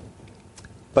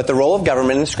 But the role of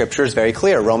government in Scripture is very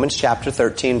clear. Romans chapter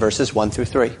 13, verses 1 through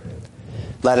 3.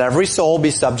 Let every soul be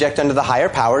subject unto the higher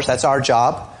powers. That's our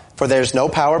job. For there is no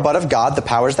power but of God. The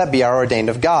powers that be are ordained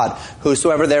of God.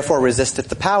 Whosoever therefore resisteth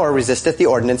the power, resisteth the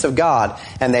ordinance of God.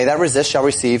 And they that resist shall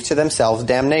receive to themselves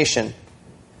damnation.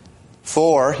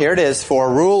 For, here it is,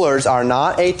 for rulers are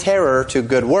not a terror to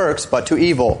good works, but to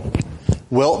evil.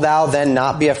 Wilt thou then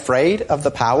not be afraid of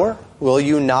the power? Will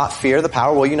you not fear the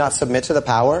power? Will you not submit to the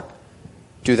power?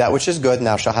 Do that which is good, and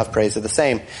thou shalt have praise of the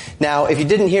same. Now, if you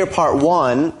didn't hear part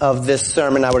one of this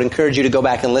sermon, I would encourage you to go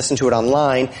back and listen to it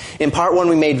online. In part one,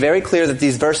 we made very clear that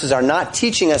these verses are not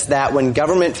teaching us that when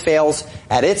government fails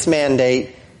at its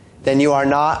mandate, then you are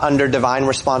not under divine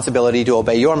responsibility to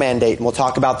obey your mandate. And we'll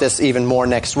talk about this even more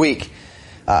next week.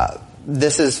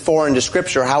 This is foreign to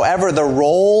Scripture. However, the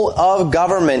role of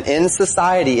government in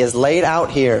society is laid out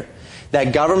here.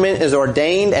 That government is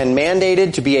ordained and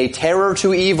mandated to be a terror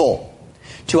to evil.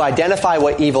 To identify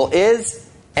what evil is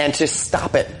and to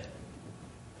stop it.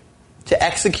 To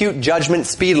execute judgment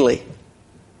speedily.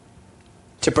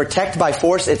 To protect by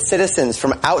force its citizens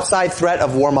from outside threat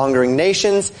of warmongering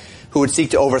nations who would seek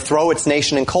to overthrow its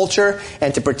nation and culture,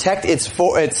 and to protect its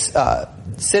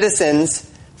citizens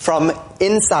from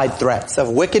inside threats of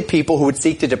wicked people who would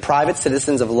seek to deprive its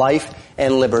citizens of life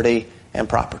and liberty and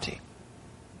property.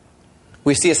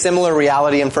 We see a similar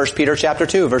reality in 1 Peter chapter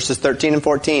 2, verses 13 and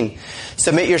 14.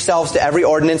 Submit yourselves to every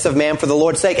ordinance of man for the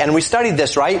Lord's sake. And we studied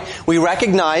this, right? We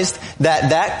recognized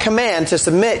that command to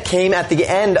submit came at the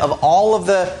end of all of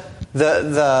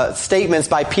the statements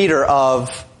by Peter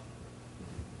of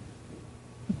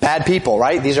bad people,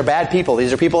 right? These are bad people.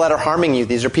 These are people that are harming you.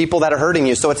 These are people that are hurting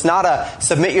you. So it's not a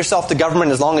submit yourself to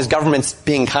government as long as government's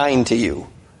being kind to you.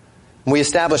 We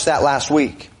established that last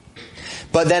week.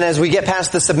 But then as we get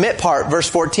past the submit part, verse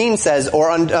 14 says,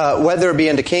 or whether it be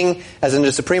unto king, as unto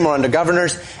supreme, or unto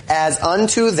governors, as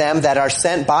unto them that are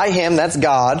sent by him, that's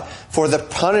God, for the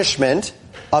punishment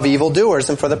of evildoers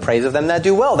and for the praise of them that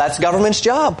do well. That's government's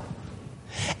job.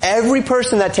 Every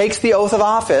person that takes the oath of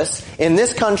office in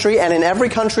this country and in every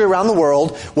country around the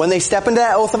world, when they step into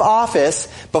that oath of office,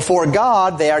 before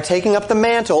God, they are taking up the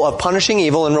mantle of punishing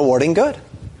evil and rewarding good.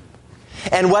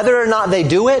 And whether or not they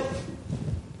do it,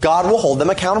 God will hold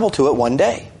them accountable to it one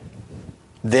day.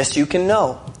 This you can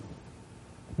know,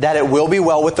 that it will be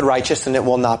well with the righteous and it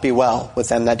will not be well with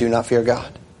them that do not fear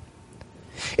God.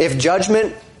 If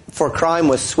judgment for crime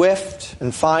was swift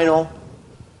and final,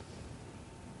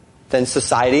 then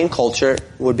society and culture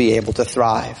would be able to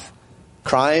thrive.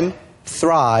 Crime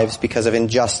thrives because of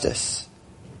injustice.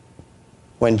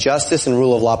 When justice and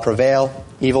rule of law prevail,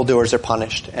 evildoers are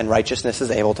punished and righteousness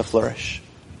is able to flourish.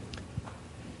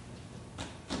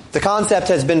 The concept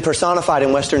has been personified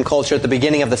in Western culture at the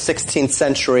beginning of the 16th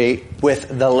century with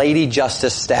the Lady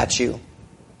Justice statue.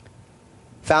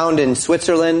 Found in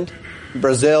Switzerland,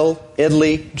 Brazil,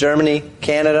 Italy, Germany,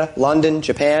 Canada, London,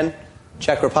 Japan,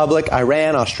 Czech Republic,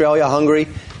 Iran, Australia, Hungary,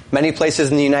 many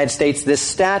places in the United States, this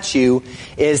statue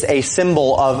is a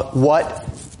symbol of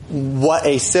what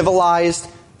a civilized,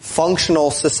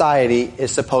 functional society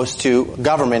is supposed to,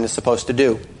 government is supposed to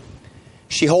do.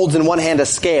 She holds in one hand a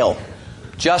scale,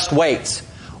 just weights,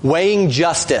 weighing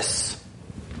justice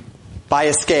by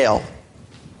a scale,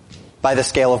 by the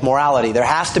scale of morality. There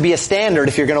has to be a standard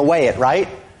if you're going to weigh it, right?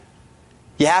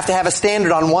 You have to have a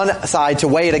standard on one side to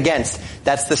weigh it against.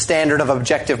 That's the standard of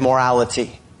objective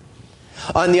morality.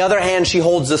 On the other hand, she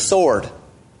holds a sword.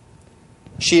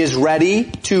 She is ready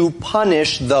to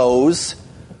punish those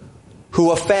who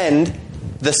offend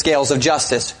the scales of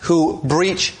justice, who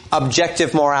breach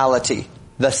objective morality,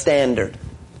 the standard.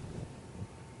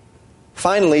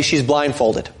 Finally, she's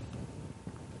blindfolded.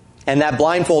 And that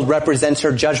blindfold represents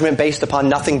her judgment based upon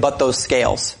nothing but those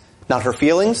scales. Not her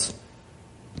feelings,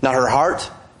 not her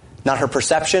heart, not her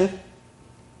perception,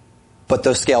 but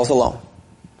those scales alone.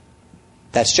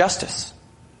 That's justice.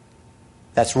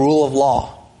 That's rule of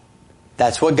law.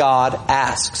 That's what God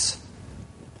asks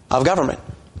of government.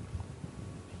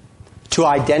 To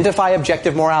identify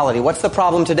objective morality. What's the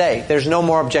problem today? There's no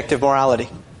more objective morality.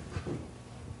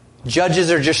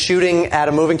 Judges are just shooting at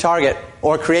a moving target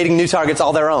or creating new targets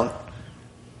all their own.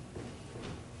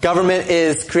 Government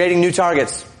is creating new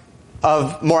targets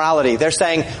of morality. They're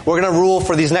saying, we're going to rule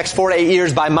for these next 4 to 8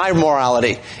 years by my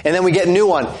morality. And then we get a new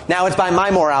one. Now it's by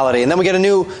my morality. And then we get a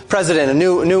new president, a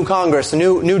new Congress, a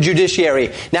new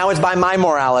judiciary. Now it's by my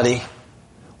morality.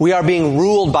 We are being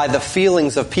ruled by the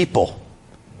feelings of people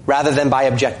rather than by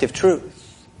objective truth.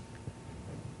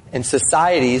 And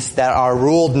societies that are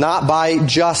ruled not by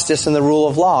justice and the rule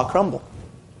of law crumble.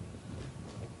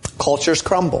 Cultures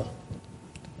crumble.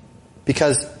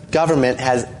 Because government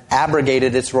has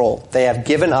abrogated its role. They have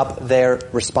given up their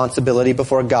responsibility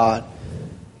before God.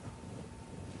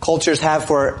 Cultures have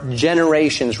for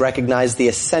generations recognized the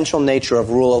essential nature of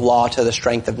rule of law to the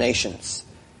strength of nations.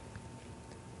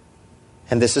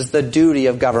 And this is the duty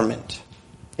of government.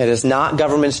 It is not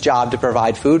government's job to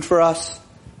provide food for us,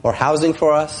 or housing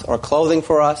for us, or clothing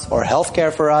for us, or health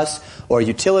care for us, or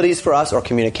utilities for us, or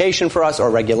communication for us, or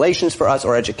regulations for us,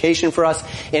 or education for us.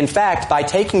 In fact, by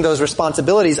taking those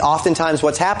responsibilities, oftentimes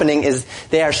what's happening is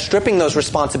they are stripping those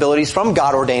responsibilities from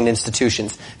God-ordained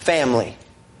institutions, family,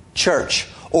 church,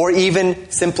 or even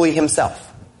simply himself.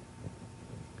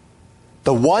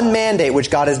 The one mandate which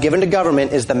God has given to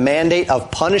government is the mandate of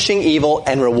punishing evil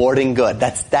and rewarding good.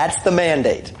 That's the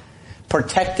mandate.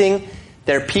 Protecting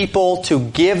their people, to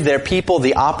give their people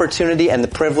the opportunity and the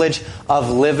privilege of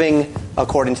living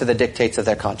according to the dictates of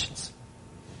their conscience.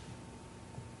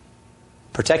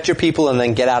 Protect your people and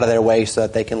then get out of their way so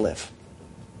that they can live.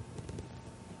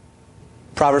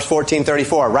 Proverbs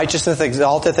 14:34, righteousness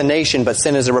exalteth a nation, but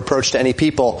sin is a reproach to any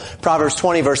people. Proverbs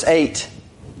 20 verse 8,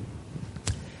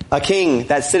 a king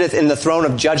that sitteth in the throne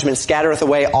of judgment scattereth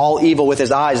away all evil with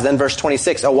his eyes. Then verse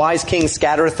 26, a wise king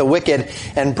scattereth the wicked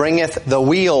and bringeth the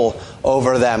wheel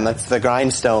over them. That's the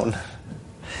grindstone.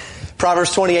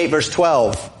 Proverbs 28 verse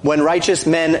 12, when righteous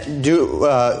men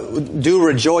do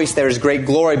rejoice, there is great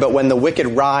glory, but when the wicked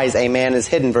rise, a man is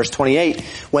hidden. Verse 28,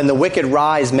 when the wicked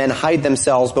rise, men hide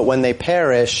themselves, but when they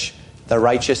perish, the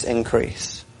righteous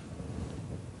increase.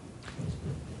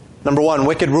 Number one,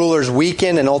 wicked rulers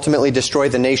weaken and ultimately destroy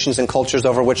the nations and cultures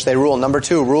over which they rule. Number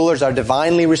two, rulers are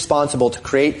divinely responsible to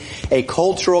create a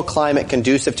cultural climate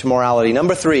conducive to morality.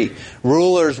 Number three,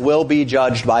 rulers will be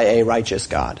judged by a righteous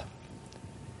God.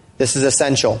 This is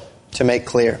essential to make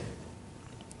clear.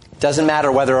 It doesn't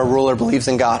matter whether a ruler believes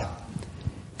in God.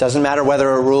 It doesn't matter whether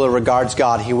a ruler regards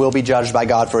God. He will be judged by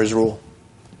God for his rule.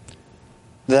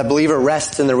 The believer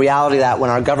rests in the reality that when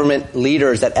our government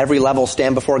leaders at every level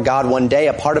stand before God one day,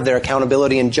 a part of their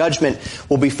accountability and judgment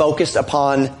will be focused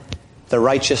upon the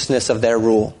righteousness of their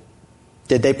rule.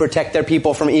 Did they protect their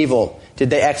people from evil? Did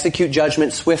they execute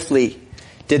judgment swiftly?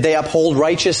 Did they uphold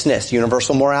righteousness,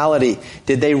 universal morality?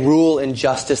 Did they rule in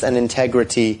justice and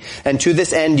integrity? And to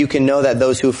this end, you can know that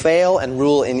those who fail and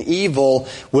rule in evil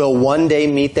will one day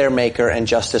meet their Maker and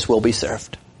justice will be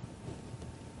served.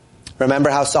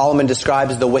 Remember how Solomon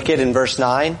describes the wicked in verse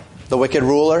 9? The wicked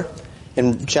ruler?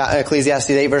 In Ecclesiastes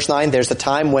 8 verse 9, there's a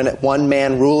time when one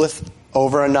man ruleth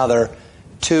over another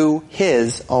to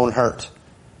his own hurt.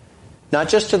 Not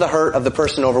just to the hurt of the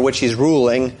person over which he's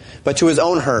ruling, but to his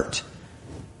own hurt.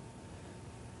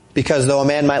 Because though a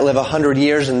man might live 100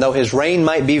 years and though his reign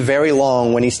might be very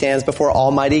long, when he stands before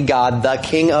Almighty God, the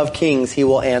King of Kings, he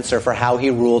will answer for how he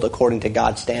ruled according to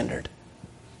God's standard.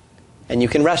 And you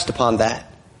can rest upon that.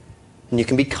 And you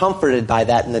can be comforted by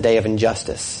that in the day of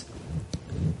injustice.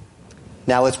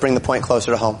 Now let's bring the point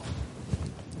closer to home.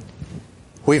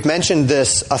 We've mentioned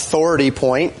this authority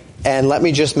point, and let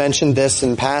me just mention this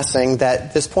in passing,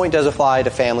 that this point does apply to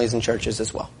families and churches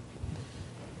as well.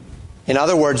 In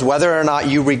other words, whether or not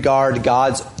you regard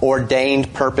God's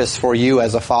ordained purpose for you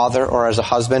as a father or as a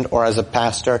husband or as a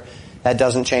pastor, that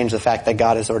doesn't change the fact that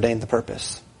God has ordained the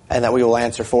purpose and that we will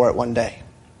answer for it one day.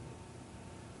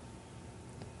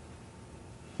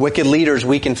 Wicked leaders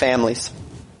weaken families.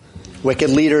 Wicked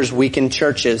leaders weaken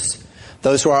churches.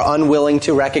 Those who are unwilling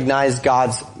to recognize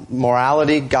God's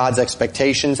morality, God's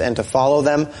expectations, and to follow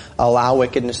them allow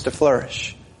wickedness to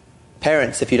flourish.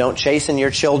 Parents, if you don't chasten your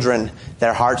children,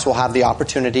 their hearts will have the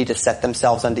opportunity to set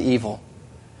themselves unto evil.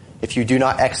 If you do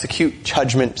not execute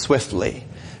judgment swiftly.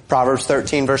 Proverbs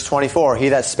 13 verse 24, he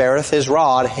that spareth his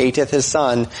rod hateth his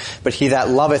son, but he that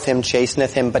loveth him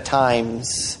chasteneth him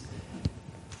betimes.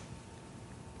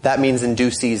 That means in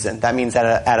due season. That means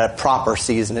at a proper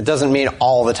season. It doesn't mean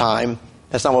all the time.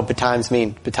 That's not what betimes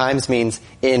means. Betimes means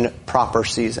in proper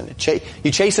season.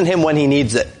 You chasten him when he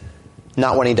needs it,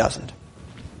 not when he doesn't.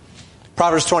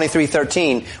 Proverbs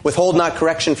 23:13, withhold not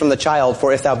correction from the child,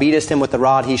 for if thou beatest him with the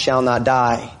rod, he shall not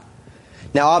die.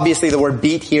 Now obviously the word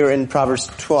beat here in Proverbs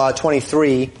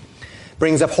 23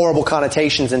 brings up horrible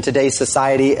connotations in today's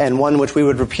society, and one which we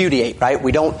would repudiate, right?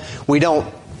 We don't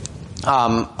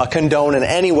condone in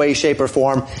any way, shape, or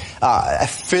form a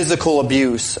physical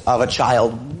abuse of a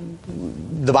child.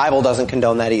 The Bible doesn't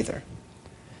condone that either.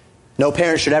 No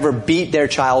parent should ever beat their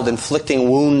child, inflicting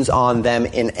wounds on them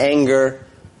in anger.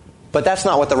 But that's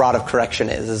not what the rod of correction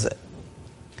is it?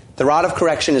 The rod of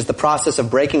correction is the process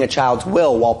of breaking a child's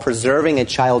will while preserving a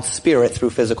child's spirit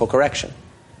through physical correction.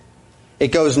 It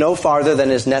goes no farther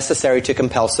than is necessary to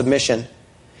compel submission.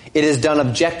 It is done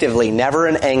objectively, never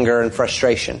in anger and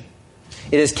frustration.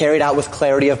 It is carried out with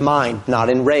clarity of mind, not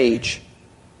in rage.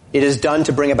 It is done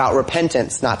to bring about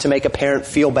repentance, not to make a parent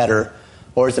feel better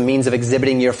or as a means of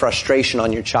exhibiting your frustration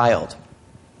on your child.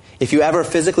 If you ever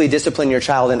physically discipline your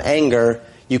child in anger,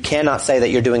 you cannot say that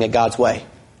you're doing it God's way,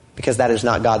 because that is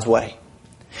not God's way.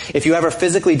 If you ever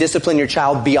physically discipline your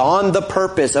child beyond the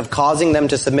purpose of causing them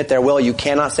to submit their will, you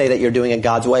cannot say that you're doing it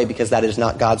God's way, because that is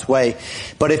not God's way.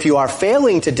 But if you are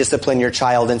failing to discipline your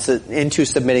child into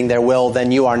submitting their will,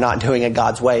 then you are not doing it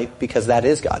God's way, because that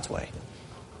is God's way.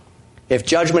 If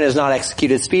judgment is not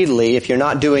executed speedily, if you're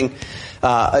not doing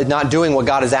what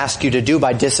God has asked you to do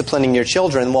by disciplining your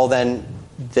children, well then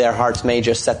their hearts may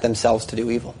just set themselves to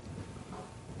do evil.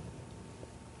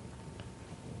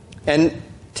 And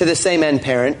to the same end,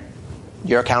 parent,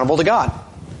 you're accountable to God.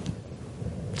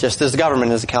 Just as the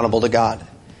government is accountable to God.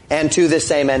 And to this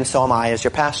same end, so am I as your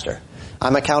pastor.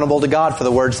 I'm accountable to God for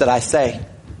the words that I say.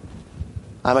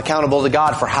 I'm accountable to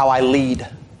God for how I lead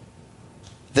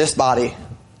this body.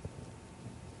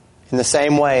 In the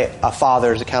same way, a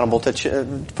father is accountable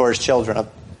for his children.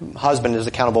 A husband is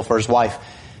accountable for his wife.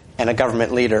 And a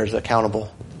government leader is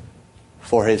accountable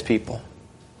for his people.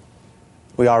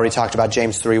 We already talked about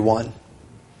James 3:1.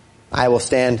 I will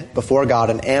stand before God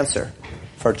and answer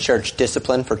for church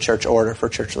discipline, for church order, for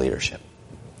church leadership.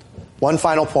 One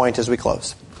final point as we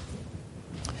close.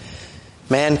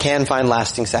 Man can find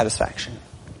lasting satisfaction.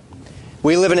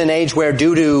 We live in an age where,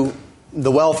 due to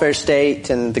the welfare state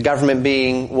and the government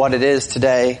being what it is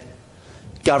today,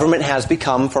 government has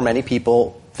become, for many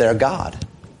people, their God.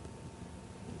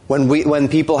 When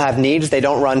people have needs, they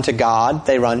don't run to God,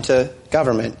 they run to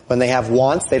government. When they have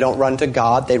wants, they don't run to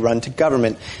God, they run to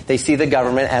government. They see the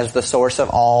government as the source of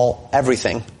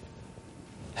everything.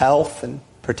 Health and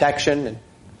protection and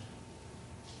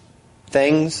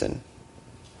things. And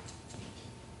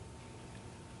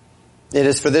it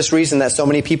is for this reason that so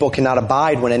many people cannot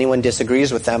abide when anyone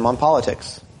disagrees with them on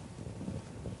politics.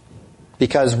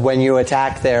 Because when you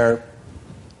attack their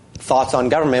thoughts on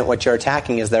government, what you're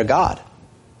attacking is their God.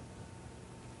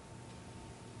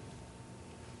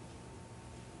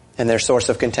 And their source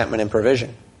of contentment and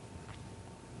provision.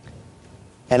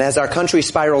 And as our country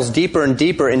spirals deeper and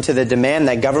deeper into the demand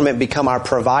that government become our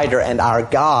provider and our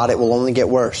God, it will only get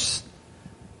worse.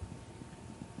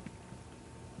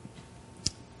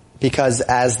 Because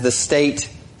as the state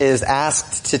is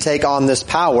asked to take on this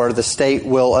power, the state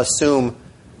will assume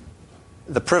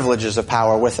the privileges of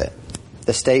power with it.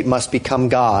 The state must become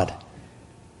God,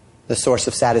 the source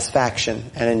of satisfaction.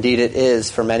 And indeed it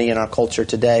is for many in our culture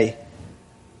today.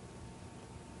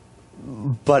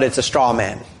 But it's a straw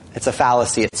man. It's a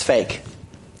fallacy. It's fake.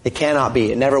 It cannot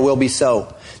be. It never will be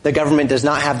so. The government does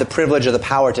not have the privilege or the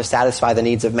power to satisfy the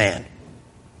needs of man.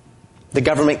 The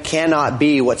government cannot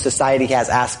be what society has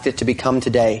asked it to become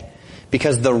today,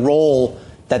 because the role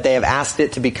that they have asked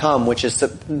it to become, which is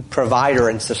provider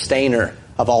and sustainer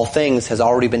of all things, has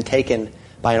already been taken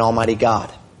by an almighty God.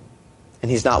 And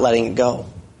He's not letting it go.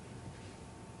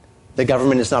 The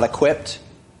government is not equipped,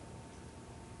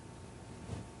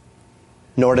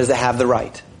 nor does it have the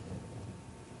right.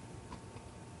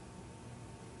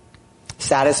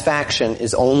 Satisfaction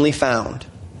is only found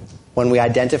when we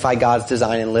identify God's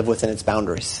design and live within its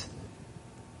boundaries.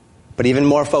 But even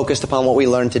more focused upon what we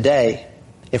learned today,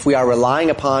 if we are relying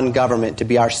upon government to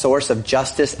be our source of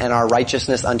justice and our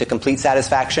righteousness unto complete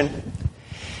satisfaction,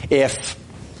 if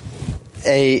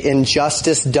a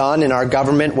injustice done in our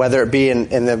government, whether it be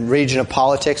in the region of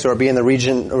politics or it be in the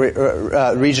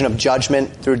region of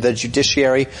judgment through the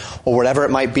judiciary or whatever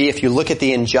it might be, if you look at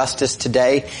the injustice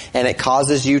today and it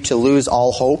causes you to lose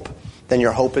all hope, then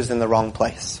your hope is in the wrong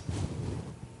place.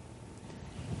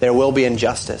 There will be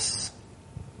injustice.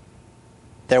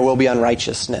 There will be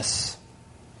unrighteousness.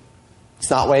 It's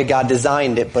not the way God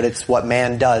designed it, but it's what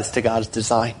man does to God's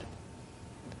design.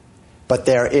 But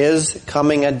there is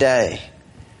coming a day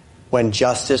when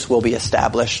justice will be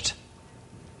established,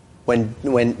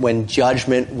 when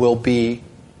judgment will be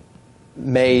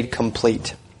made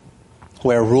complete,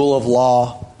 where rule of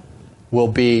law will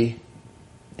be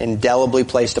indelibly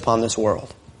placed upon this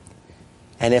world.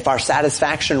 And if our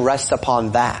satisfaction rests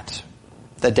upon that,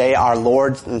 the day our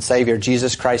Lord and Savior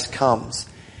Jesus Christ comes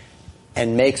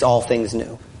and makes all things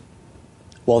new,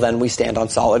 well, then we stand on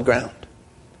solid ground.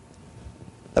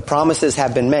 The promises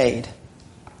have been made.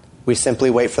 We simply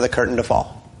wait for the curtain to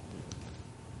fall.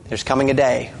 There's coming a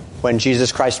day when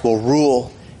Jesus Christ will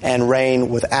rule and reign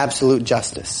with absolute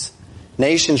justice.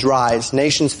 Nations rise,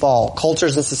 nations fall,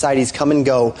 cultures and societies come and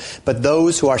go, but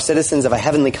those who are citizens of a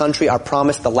heavenly country are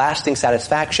promised the lasting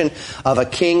satisfaction of a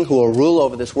king who will rule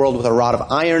over this world with a rod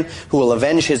of iron, who will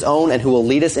avenge his own, and who will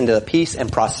lead us into the peace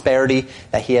and prosperity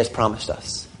that he has promised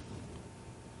us.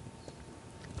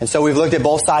 And so we've looked at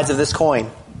both sides of this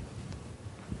coin.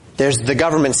 There's the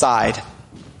government side.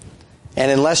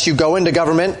 And unless you go into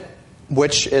government,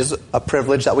 which is a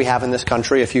privilege that we have in this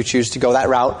country if you choose to go that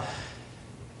route,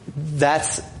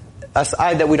 that's a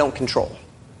side that we don't control.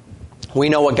 We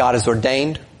know what God has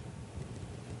ordained.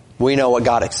 We know what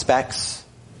God expects.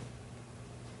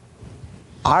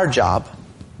 Our job,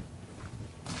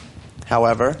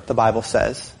 however, the Bible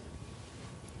says,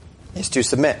 is to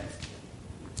submit.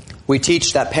 We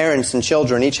teach that parents and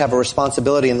children each have a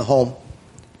responsibility in the home.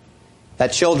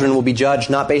 That children will be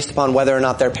judged not based upon whether or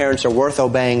not their parents are worth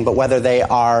obeying, but whether they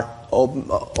are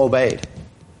obeyed.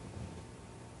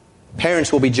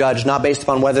 Parents will be judged not based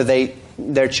upon whether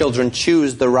their children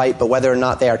choose the right, but whether or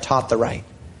not they are taught the right.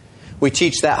 We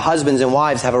teach that husbands and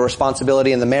wives have a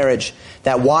responsibility in the marriage,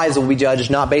 that wives will be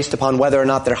judged not based upon whether or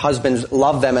not their husbands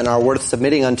love them and are worth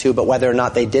submitting unto, but whether or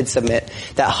not they did submit.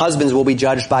 That husbands will be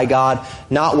judged by God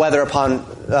not whether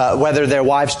their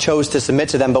wives chose to submit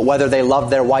to them, but whether they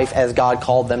loved their wife as God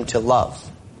called them to love.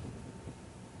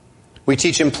 We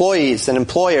teach employees and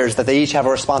employers that they each have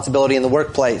a responsibility in the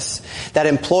workplace. That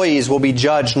employees will be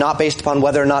judged not based upon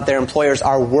whether or not their employers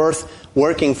are worth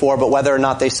working for, but whether or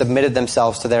not they submitted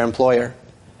themselves to their employer.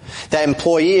 That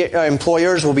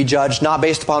employers will be judged not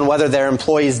based upon whether their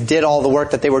employees did all the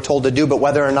work that they were told to do, but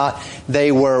whether or not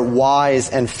they were wise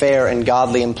and fair and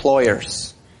godly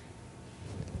employers.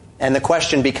 And the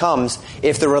question becomes,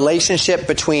 if the relationship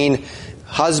between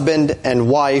husband and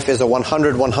wife is a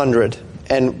 100-100,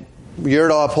 and you're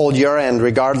to uphold your end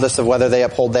regardless of whether they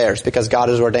uphold theirs, because God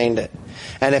has ordained it.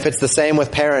 And if it's the same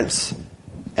with parents,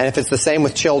 and if it's the same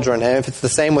with children, and if it's the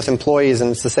same with employees,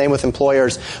 and it's the same with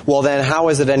employers, well then how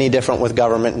is it any different with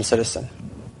government and citizen?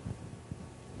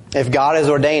 If God has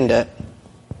ordained it,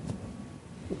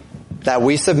 that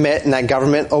we submit and that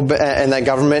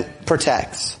government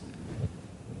protects,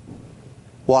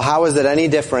 well, how is it any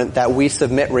different that we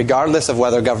submit regardless of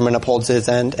whether government upholds his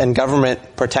end and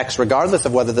government protects regardless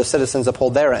of whether the citizens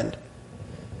uphold their end?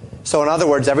 So in other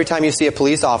words, every time you see a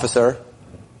police officer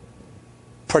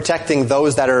protecting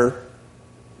those that are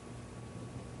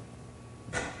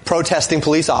protesting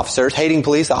police officers, hating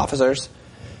police officers,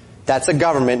 that's a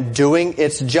government doing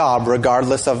its job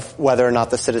regardless of whether or not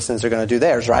the citizens are going to do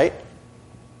theirs, right?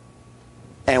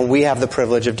 And we have the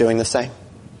privilege of doing the same.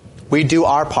 We do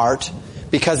our part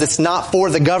because it's not for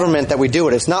the government that we do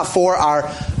it. It's not for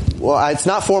it's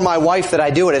not for my wife that I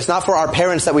do it. It's not for our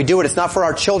parents that we do it. It's not for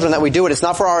our children that we do it. It's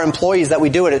not for our employees that we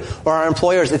do it or our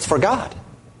employers. It's for God.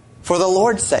 For the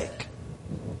Lord's sake.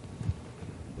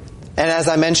 And as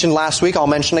I mentioned last week, I'll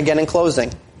mention again in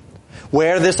closing.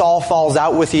 Where this all falls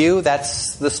out with you,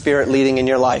 that's the Spirit leading in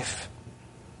your life.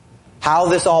 How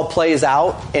this all plays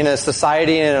out in a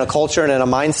society and in a culture and in a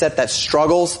mindset that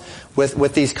struggles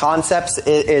with these concepts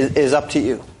is up to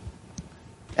you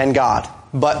and God.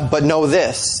 But know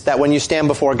this, that when you stand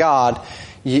before God,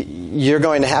 you're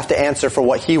going to have to answer for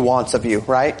what He wants of you,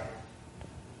 right?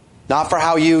 Not for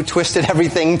how you twisted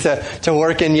everything to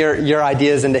work in your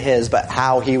ideas into His, but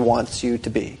how He wants you to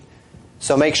be.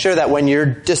 So make sure that when you're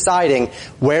deciding,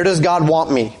 where does God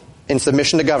want me in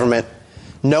submission to government?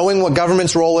 knowing what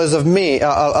government's role is of me,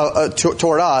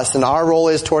 toward us, and our role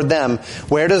is toward them,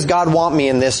 where does God want me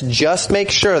in this? Just make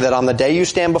sure that on the day you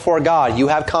stand before God, you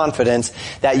have confidence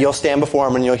that you'll stand before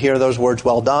Him and you'll hear those words,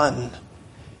 well done.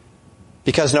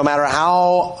 Because no matter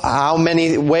how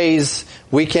many ways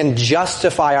we can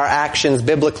justify our actions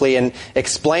biblically and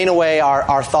explain away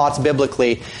our thoughts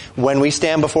biblically, when we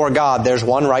stand before God, there's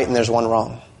one right and there's one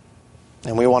wrong.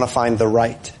 And we want to find the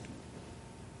right.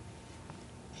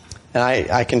 And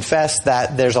I confess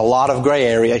that there's a lot of gray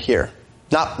area here.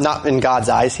 Not in God's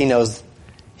eyes. He knows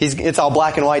it's all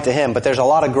black and white to Him, but there's a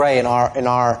lot of gray in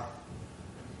our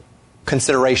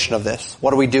consideration of this.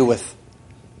 What do we do with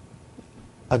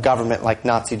a government like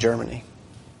Nazi Germany?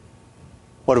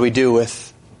 What do we do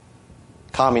with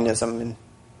communism and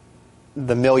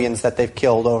the millions that they've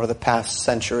killed over the past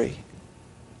century?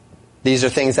 These are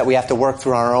things that we have to work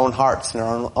through our own hearts in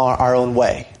our own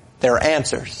way. There are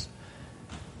answers.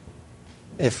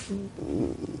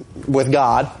 With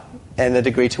God and the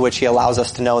degree to which He allows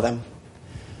us to know them.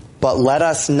 But let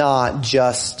us not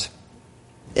just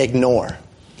ignore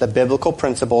the biblical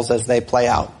principles as they play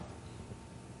out.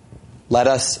 Let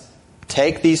us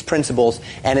take these principles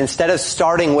and instead of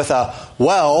starting with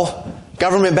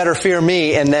government better fear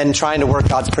me and then trying to work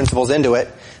God's principles into it,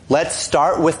 let's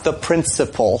start with the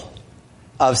principle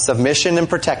of submission and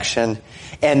protection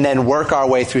and then work our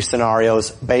way through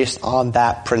scenarios based on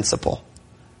that principle.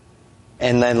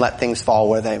 And then let things fall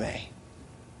where they may.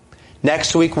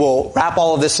 Next week we'll wrap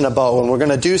all of this in a bow, and we're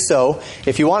going to do so,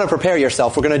 if you want to prepare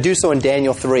yourself, we're going to do so in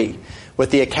Daniel 3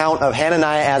 with the account of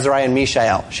Hananiah, Azariah, and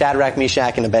Mishael, Shadrach,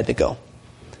 Meshach, and Abednego,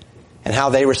 and how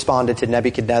they responded to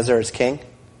Nebuchadnezzar as king,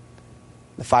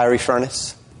 the fiery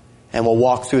furnace, and we'll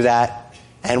walk through that,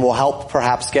 and we'll help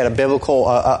perhaps get a biblical,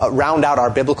 round out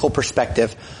our biblical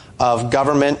perspective of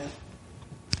government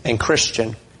and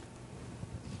Christian,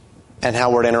 and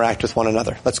how we're to interact with one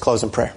another. Let's close in prayer.